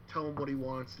that tell him what he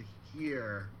wants to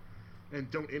hear and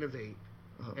don't innovate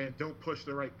and don't push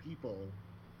the right people.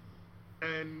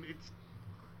 And it's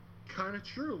kind of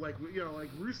true. Like, like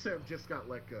Rusev just got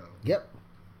let go. Yep.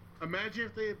 Imagine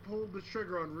if they had pulled the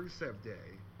trigger on Rusev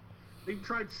Day. They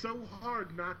tried so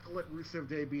hard not to let Rusev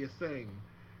Day be a thing.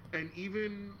 And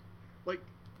even, like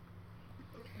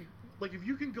if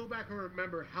you can go back and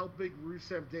remember how big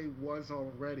Rusev Day was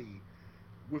already,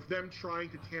 with them trying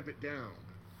to tamp it down.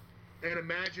 And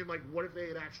imagine, like, what if they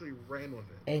had actually ran with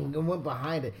it? And went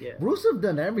behind it. Yeah. Rusev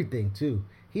done everything, too.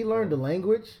 He learned the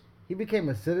language. He became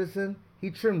a citizen.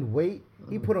 He trimmed weight.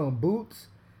 He put on boots.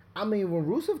 I mean, when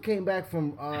Rusev came back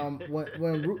from when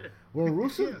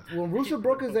Rusev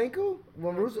broke his ankle,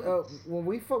 when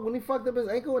he fucked up his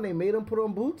ankle and they made him put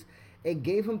on boots, it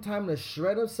gave him time to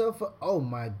shred himself. Oh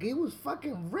my, he was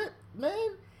fucking ripped,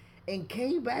 man, and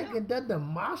came back and did the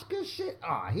Mosca shit.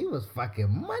 Oh, he was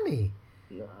fucking money.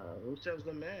 Nah, Rusev's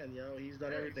the man, He's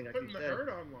done everything. He's Like you putting the said. hurt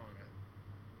on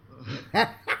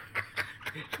Lana.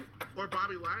 Or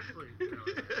Bobby Lashley.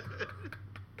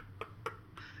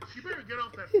 She better get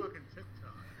off that fucking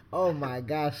TikTok. Oh my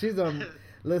gosh, she's on.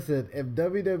 Listen, if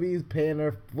WWE's paying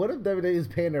her, what if WWE's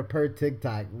paying her per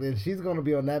TikTok? Then she's gonna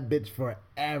be on that bitch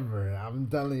forever. I'm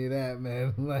telling you that,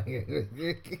 man. Like,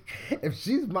 if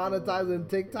she's monetizing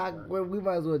TikTok, well, we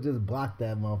might as well just block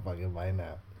that motherfucker by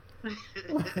now.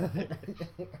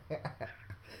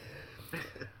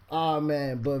 Oh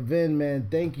man, but Vin, man,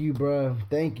 thank you, bro.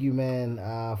 Thank you, man,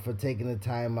 for taking the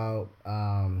time out.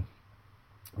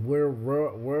 We're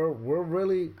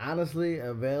really honestly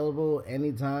available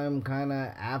anytime, kind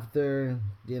of after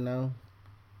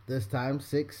this time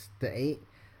 6 to 8.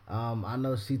 I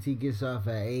know CT gets off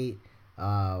at 8.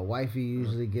 Wifey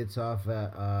usually gets off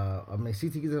at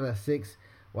CT gets off at 6.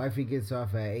 Wifey gets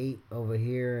off at 8 over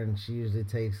here, and she usually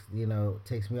takes me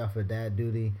off of dad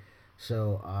duty.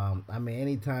 So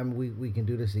anytime we can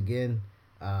do this again,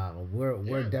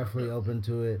 we're definitely open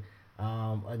to it.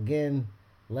 Again,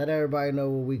 let everybody know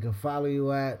where we can follow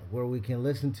you at, where we can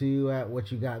listen to you at,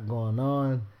 what you got going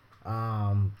on.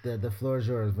 The floor is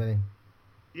yours, Vinny.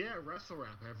 Yeah, Wrestle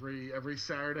Rap every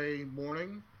Saturday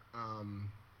morning.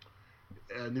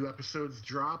 New episodes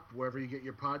drop wherever you get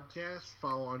your podcasts.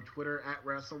 Follow on Twitter at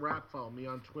WrestleRap. Follow me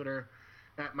on Twitter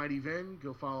at Mighty Vin.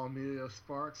 Go follow Emilio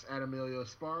Sparks at Emilio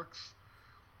Sparks.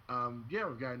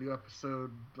 We've got a new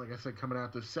episode, like I said, coming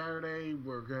out this Saturday.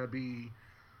 We're gonna be,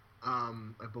 I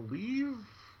believe,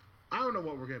 I don't know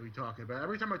what we're gonna be talking about.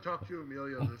 Every time I talk to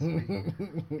Emilio this week,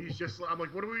 he's just, I'm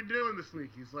like, what are we doing this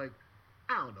week? He's like,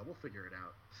 I don't know, we'll figure it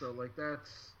out. So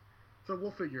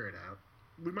we'll figure it out.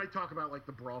 We might talk about like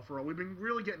the Brawl for All. We've been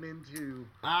really getting into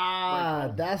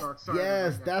that's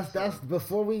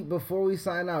before we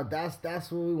sign out.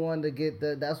 That's what we wanted to get.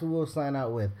 That's what we'll sign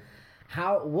out with.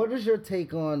 What is your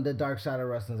take on the Dark Side of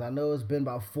Wrestling? I know it's been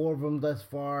about 4 of them thus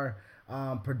far.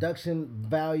 Production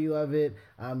value of it.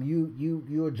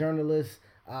 You're a journalist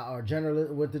or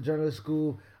journalist with the journalist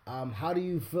school. How do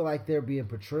you feel like they're being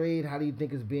portrayed? How do you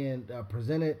think it's being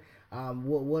presented?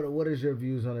 What is your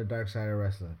views on the Dark Side of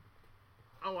Wrestling?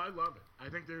 Oh, I love it. I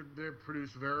think they're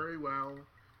produced very well.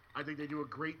 I think they do a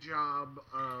great job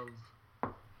of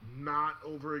not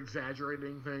over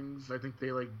exaggerating things. I think they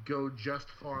go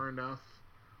just far enough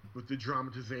with the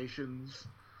dramatizations.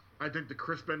 I think the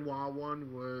Chris Benoit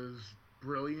one was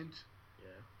brilliant.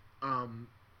 Yeah.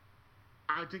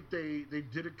 I think they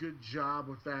did a good job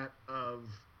with that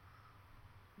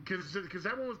because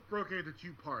that one was broken into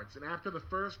 2 parts, and after the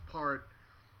first part,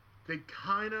 they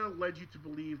kind of led you to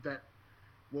believe that,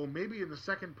 well, maybe in the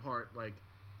second part,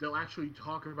 they'll actually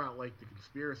talk about, the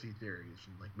conspiracy theories.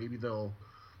 And, maybe they'll,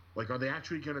 are they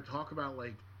actually going to talk about,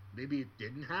 maybe it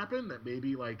didn't happen? That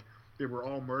maybe, they were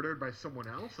all murdered by someone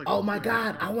else? Oh, my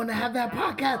God. I want to have that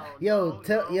podcast.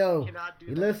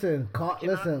 Listen,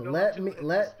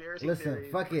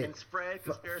 fuck it.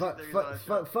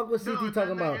 Fuck what CT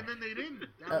talking about. And then they didn't.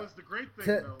 That was the great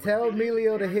thing, Tell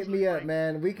Emilio to hit me up,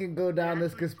 man. We can go down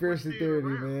this conspiracy theory,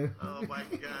 man. Oh, my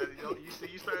God.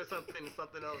 You started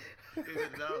something else.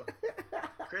 No.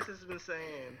 Chris has been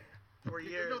saying for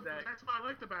years that... That's what I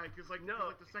liked about it, because, the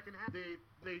second half,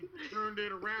 they turned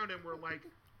it around and were like,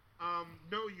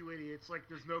 no, you idiots!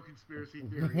 There's no conspiracy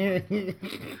theory.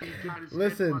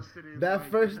 Listen, that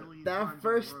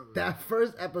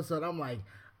first episode, I'm like,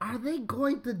 are they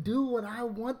going to do what I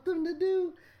want them to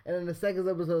do? And then the second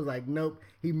episode was like, nope.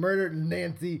 He murdered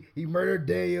Nancy, he murdered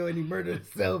Daniel, and he murdered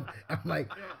himself. I'm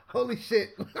like, holy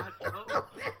shit! Oh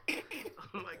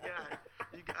my God.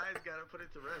 You guys gotta put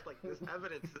it to rest. There's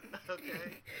evidence,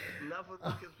 okay? Enough with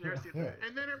the conspiracy theory.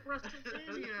 And then at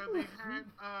WrestleMania,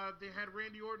 they had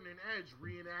Randy Orton and Edge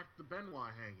reenact the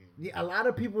Benoit hanging. Yeah, a lot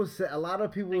of people said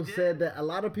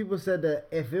that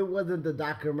if it wasn't the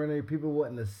documentary, people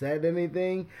wouldn't have said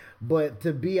anything. But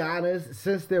to be honest,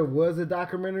 since there was a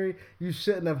documentary, you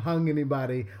shouldn't have hung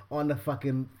anybody on the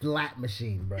fucking flat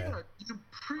machine, bro. Yeah, you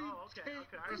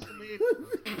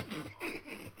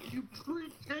you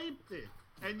pre-taped it.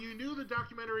 And you knew the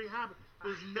documentary happened.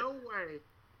 There's no way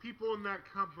people in that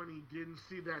company didn't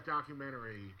see that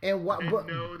documentary.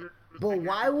 But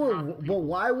why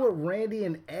would Randy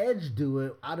and Edge do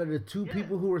it out of the 2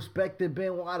 people who respected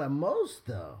Benoit the most,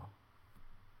 though?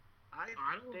 I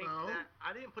don't know.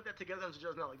 I didn't put that together until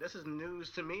just now. This is news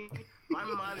to me. My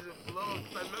mind isn't blown.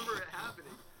 I remember it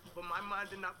happening. But my mind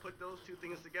did not put those 2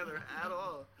 things together at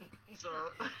all. So,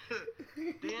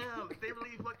 damn, they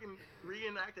really fucking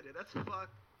reenacted it. That's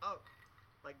fucked up.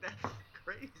 That's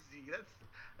crazy.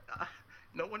 That's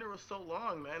no wonder it was so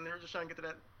long, man. They were just trying to get to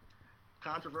that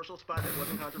controversial spot that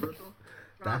wasn't controversial.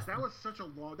 That was such a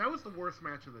long. That was the worst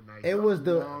match of the night. It was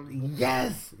the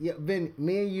yes. Yeah, Ben,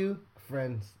 me and you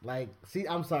friends. See,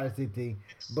 I'm sorry, CT,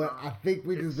 but I think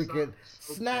we just became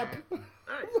snap.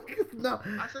 No,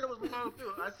 I said it was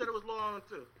long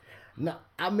too. No,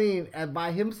 I mean,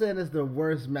 by him saying it's the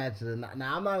worst match of the night.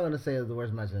 Now, I'm not going to say it's the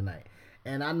worst match of the night.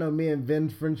 And I know me and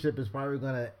Vin's friendship is probably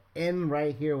going to end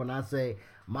right here when I say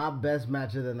my best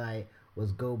match of the night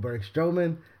was Goldberg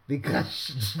Strowman, because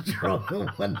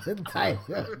Strowman won the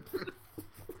title.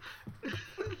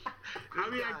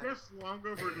 I guess long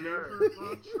overdue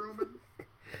for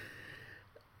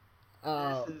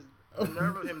Strowman. This is the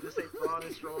nerve of him to say Braun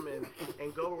and Strowman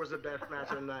and Goldberg was the best match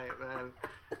of the night, man.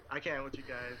 I can't with you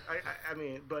guys. I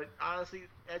mean, but honestly,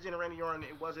 Edge and Randy Orton,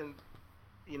 it wasn't,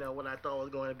 what I thought it was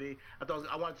going to be.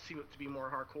 I wanted to see it to be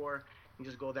more hardcore and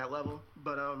just go that level.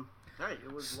 But hey,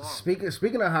 it was long. Speaking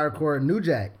of hardcore, New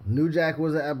Jack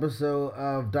was an episode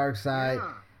of Dark Side.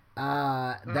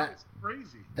 Yeah. That's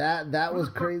crazy. That was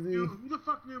crazy. Who the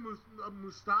fuck knew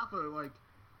Mustafa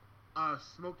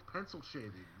smoked pencil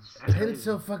shavings.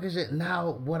 Pencil fucking shit.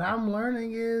 Now, what I'm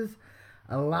learning is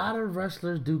a lot of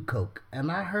wrestlers do coke,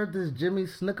 and I heard this Jimmy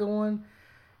Snuka one.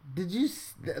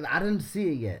 I didn't see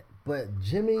it yet, but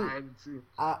Jimmy, I didn't see it.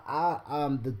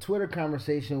 The Twitter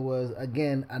conversation was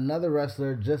again another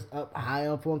wrestler just up high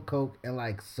off on coke and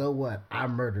like, so what? I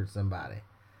murdered somebody.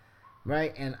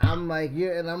 Right, and I'm like,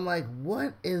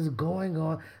 what is going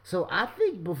on? So I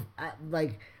think,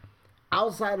 like,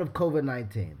 outside of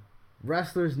COVID-19,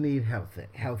 wrestlers need health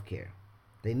care.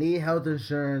 They need health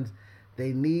insurance.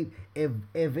 They need, if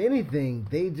anything,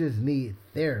 they just need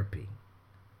therapy,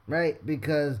 right?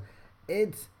 Because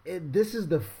this is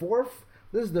the fourth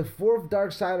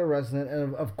dark side of wrestling,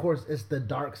 and of course, it's the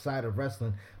dark side of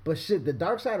wrestling. But shit, the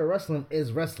dark side of wrestling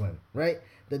is wrestling, right?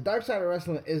 The dark side of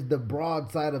wrestling is the broad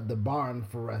side of the barn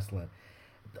for wrestling.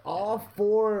 All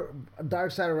 4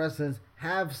 dark side of wrestlings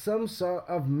have some sort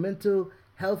of mental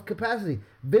health capacity.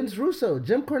 Vince Russo,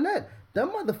 Jim Cornette,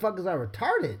 them motherfuckers are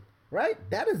retarded, right?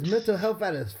 That is mental health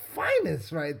at its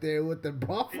finest right there with the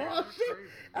brawl for all shit.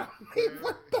 I mean,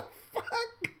 what the fuck?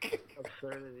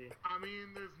 Absurdity. I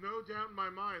mean, there's no doubt in my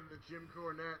mind that Jim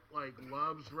Cornette, like,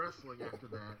 loves wrestling after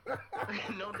that.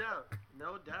 No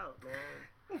doubt, man.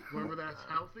 Whether that's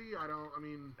healthy,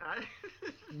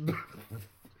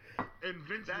 and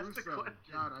Vince Russo,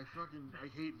 God, I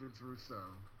hate Vince Russo.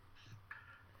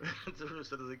 Vince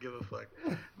Russo doesn't give a fuck,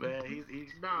 man.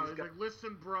 He's like,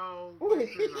 listen, bro.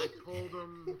 Listen, I told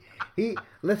him. He's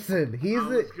I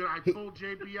told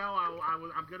JBL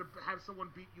I'm gonna have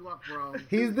someone beat you up, bro.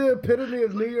 He's the epitome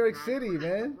of New York City,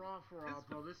 man.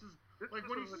 Bro. This is like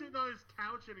when he's sitting on his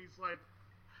couch and he's like,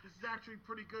 "This is actually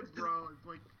pretty good, bro." It's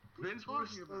like, Vince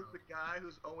Russo is the guy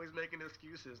who's always making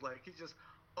excuses. Like, he's just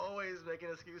always making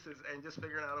excuses and just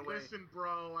figuring out a way. Listen,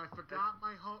 bro, I forgot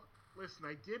my Listen,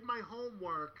 I did my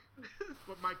homework,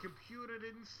 but my computer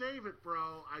didn't save it,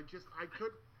 bro.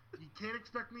 You can't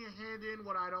expect me to hand in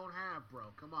what I don't have, bro.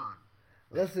 Come on.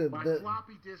 Listen, my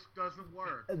floppy disk doesn't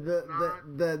work.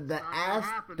 The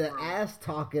ass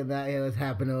talking that was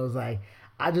happening was like,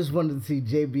 I just wanted to see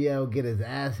JBL get his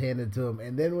ass handed to him,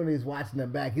 and then when he's watching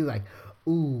it back, he's like,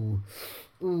 ooh,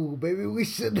 baby, we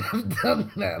shouldn't have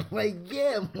done that. Like,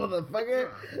 yeah,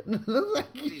 motherfucker. Yeah. Looks like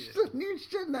you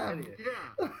shouldn't have.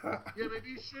 Yeah, maybe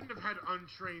you shouldn't have had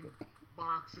untrained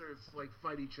boxers like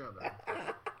fight each other.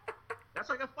 That's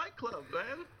like a fight club,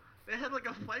 man. They had like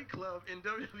a fight club in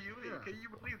WWE. Yeah. Can you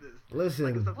believe this?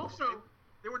 Listen. Like, also,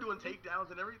 they were doing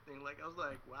takedowns and everything. Like, I was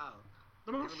like, wow.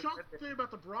 The most shocking thing about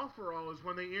the Brawl for All is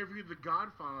when they interviewed The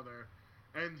Godfather,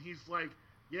 and he's like,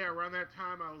 yeah, around that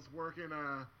time I was working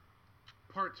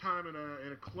part-time in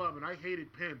a club, and I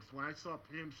hated pimps. When I saw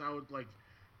pimps, I would like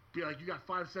be like, you got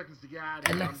 5 seconds to get out of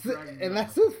here. And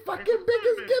that's his fucking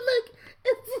biggest gimmick.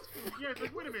 It's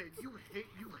like, wait a minute, you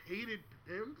hated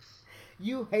pimps?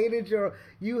 You hated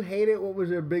what was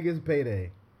your biggest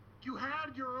payday? You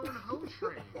had your own hoe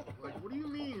train. Like, what do you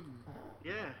mean?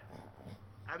 Yeah.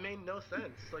 That made no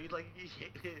sense. So he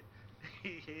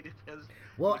hated pimps.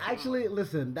 Well, actually,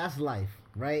 listen, that's life,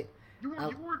 right? You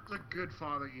weren't a good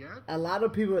father yet. A lot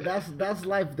of people, that's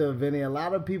life though, Vinny. A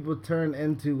lot of people turn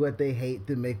into what they hate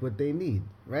to make what they need,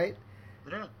 right?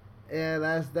 Yeah. And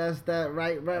that's that,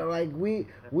 right? Like we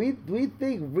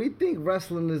think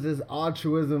wrestling is this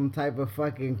altruism type of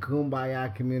fucking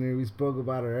kumbaya community. We spoke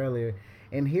about it earlier.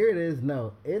 And here it is.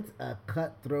 No, it's a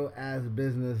cutthroat ass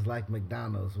business like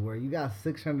McDonald's, where you got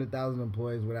 600,000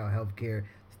 employees without health care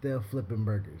still flipping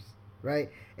burgers, right?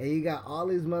 And you got all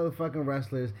these motherfucking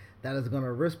wrestlers that is going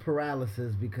to risk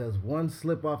paralysis because one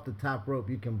slip off the top rope,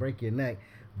 you can break your neck.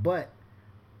 But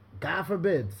God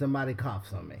forbid somebody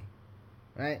coughs on me,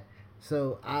 right?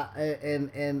 So I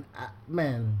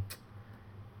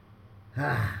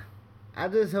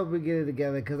just hope we get it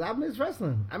together because I miss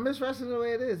wrestling. I miss wrestling the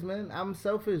way it is, man. I'm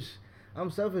selfish.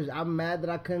 I'm mad that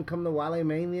I couldn't come to Wale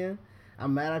Mania.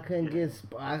 I'm mad I couldn't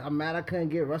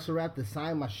get Russell Rap to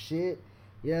sign my shit.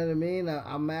 You know what I mean?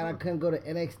 I'm mad I couldn't go to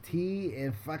NXT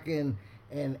and fucking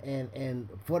and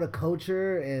for the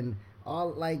culture and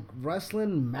all. Like,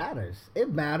 wrestling matters.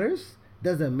 It matters.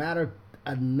 Does it matter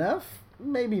enough?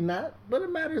 Maybe not, but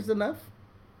it matters enough.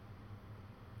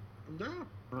 No.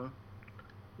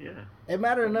 Yeah. It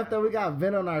mattered enough that we got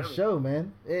Vin on our show,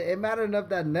 man. It mattered enough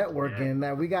that networking,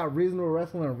 that we got Reasonable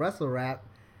Wrestling and Wrestle Rap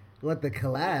with the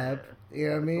collab. Yeah. You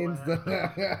know what I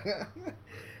mean?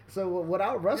 So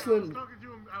without wrestling... Yeah,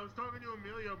 I was talking to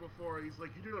Emilio before. He's like,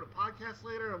 you doing a podcast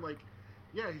later? I'm like,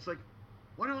 yeah. He's like,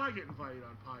 why do I get invited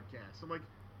on podcasts? I'm like,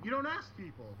 you don't ask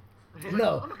people.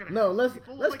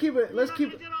 Let's keep it a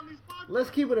buck. Let's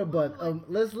keep it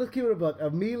a buck.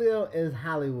 Emilio is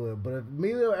Hollywood, but if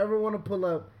Emilio ever want to pull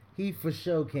up, he for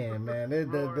sure can, man.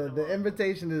 The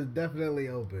invitation is definitely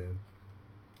open.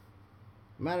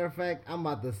 Matter of fact, I'm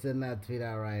about to send that tweet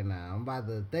out right now. I'm about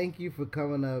to thank you for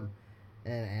coming up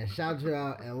and shout you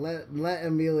out and let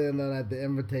Amelia know that the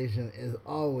invitation is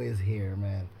always here,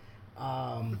 man.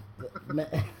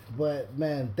 But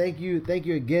man, thank you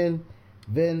again,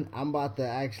 Vin. I'm about to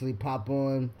actually pop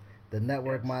on the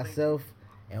network myself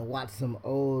and watch some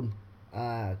old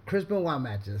Chris Benoit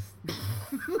matches.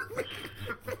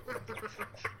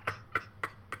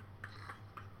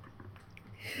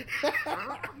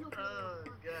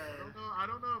 I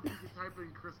don't know if you can type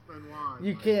in Chris Benoit.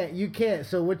 You can't.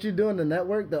 So what you do on the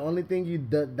network, the only thing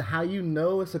how you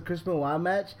know it's a Chris Benoit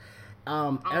match,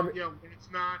 when it's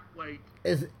not like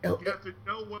you have to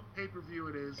know what pay-per-view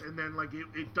it is, and then like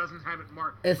it doesn't have it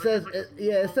marked. It says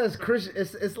it says Chris.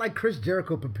 It's like Chris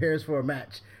Jericho prepares for a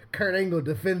match. Kurt Angle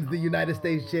defends the United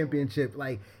States Championship.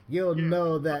 Like you'll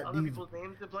know that other people's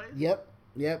names in place. Yep.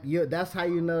 That's how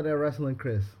you know they're wrestling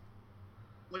Chris.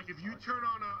 Like if you turn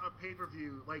on a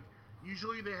pay-per-view, like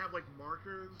usually they have like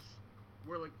markers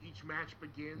where like each match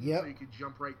begins, so you can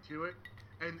jump right to it.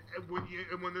 And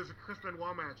when there's a Chris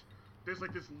Benoit match, there's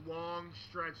like this long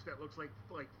stretch that looks like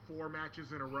 4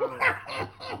 matches in a row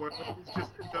where it's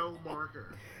just no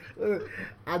marker.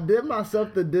 I did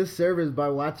myself the disservice by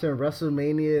watching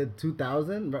WrestleMania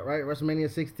 2000, right?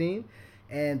 WrestleMania 16,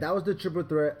 and that was the triple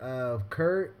threat of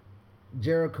Kurt,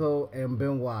 Jericho, and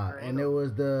Benoit, and it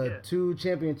was the 2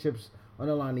 championships on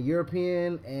the line, the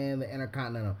European and the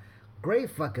Intercontinental. Great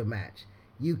fucking match.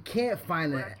 You can't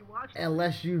find it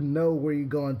unless you know where you're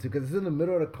going to, because it's in the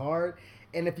middle of the card,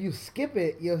 and if you skip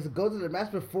it, you'll go to the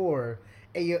match before,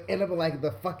 and you'll end up in like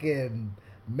the fucking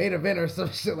main event or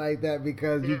some shit like that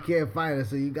because you can't find it,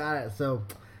 so you got it. So,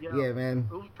 yeah, man.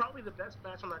 It was probably the best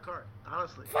match on that card,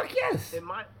 honestly. Fuck yes!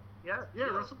 Yeah,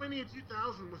 WrestleMania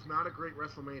 2000 was not a great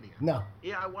WrestleMania. No.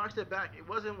 Yeah, I watched it back. It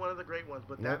wasn't one of the great ones,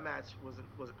 but that match was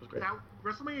great. Now,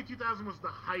 WrestleMania 2000 was the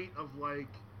height of like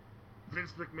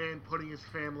Vince McMahon putting his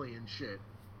family in shit.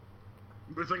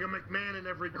 There's like a McMahon in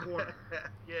every corner.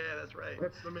 Yeah, that's right.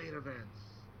 That's the main events.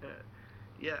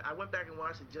 Yeah, I went back and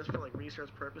watched it just for like research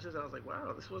purposes, and I was like,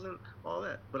 wow, this wasn't all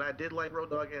that. But I did like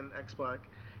Road Dogg and X-Pac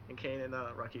and Kane and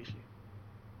Rikishi.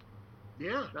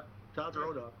 Yeah. Shout out to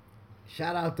Road Dogg.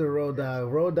 Shout out to Road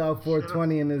Dogg. Road Dogg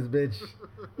 420 in this bitch.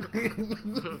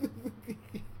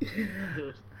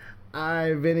 All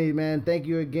right, Vinny, man, thank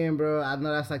you again, bro. I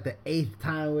know that's like the 8th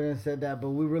time we done said that, but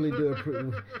we really do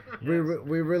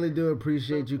we really do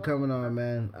appreciate you coming on,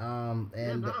 man.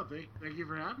 Thank you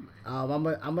for having me. I'm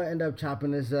gonna end up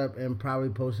chopping this up and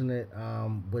probably posting it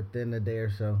within a day or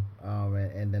so,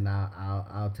 and then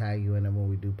I'll tag you in it when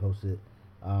we do post it.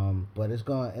 But it's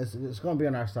gonna be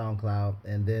on our SoundCloud,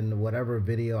 and then whatever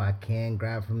video I can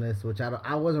grab from this, which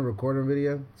I wasn't recording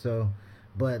video, so.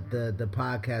 But the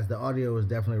podcast, the audio was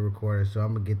definitely recorded, so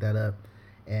I'm gonna get that up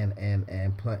and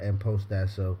post that.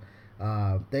 So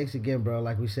thanks again, bro.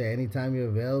 Like we said, anytime you're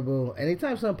available,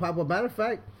 anytime something pop up. Matter of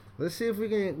fact, let's see if we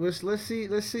can let's see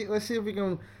if we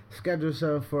can schedule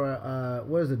something for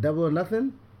what is it, Double or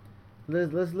Nothing?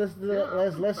 Let's see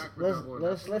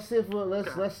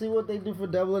what they do for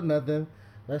Double or Nothing.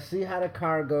 Let's see how the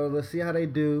card goes. Let's see how they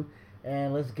do,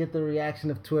 and let's get the reaction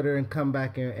of Twitter and come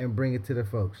back and bring it to the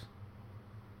folks.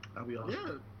 I'll be awesome.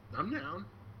 Yeah, I'm down.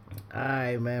 All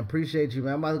right, man. Appreciate you,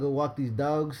 man. I'm about to go walk these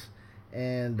dogs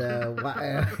and and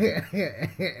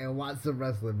watch some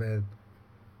wrestling, man.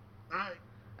 All right.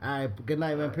 All right. Good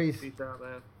night, man. Peace. Peace out,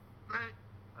 man. All right.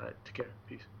 All right. Take care.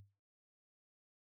 Peace.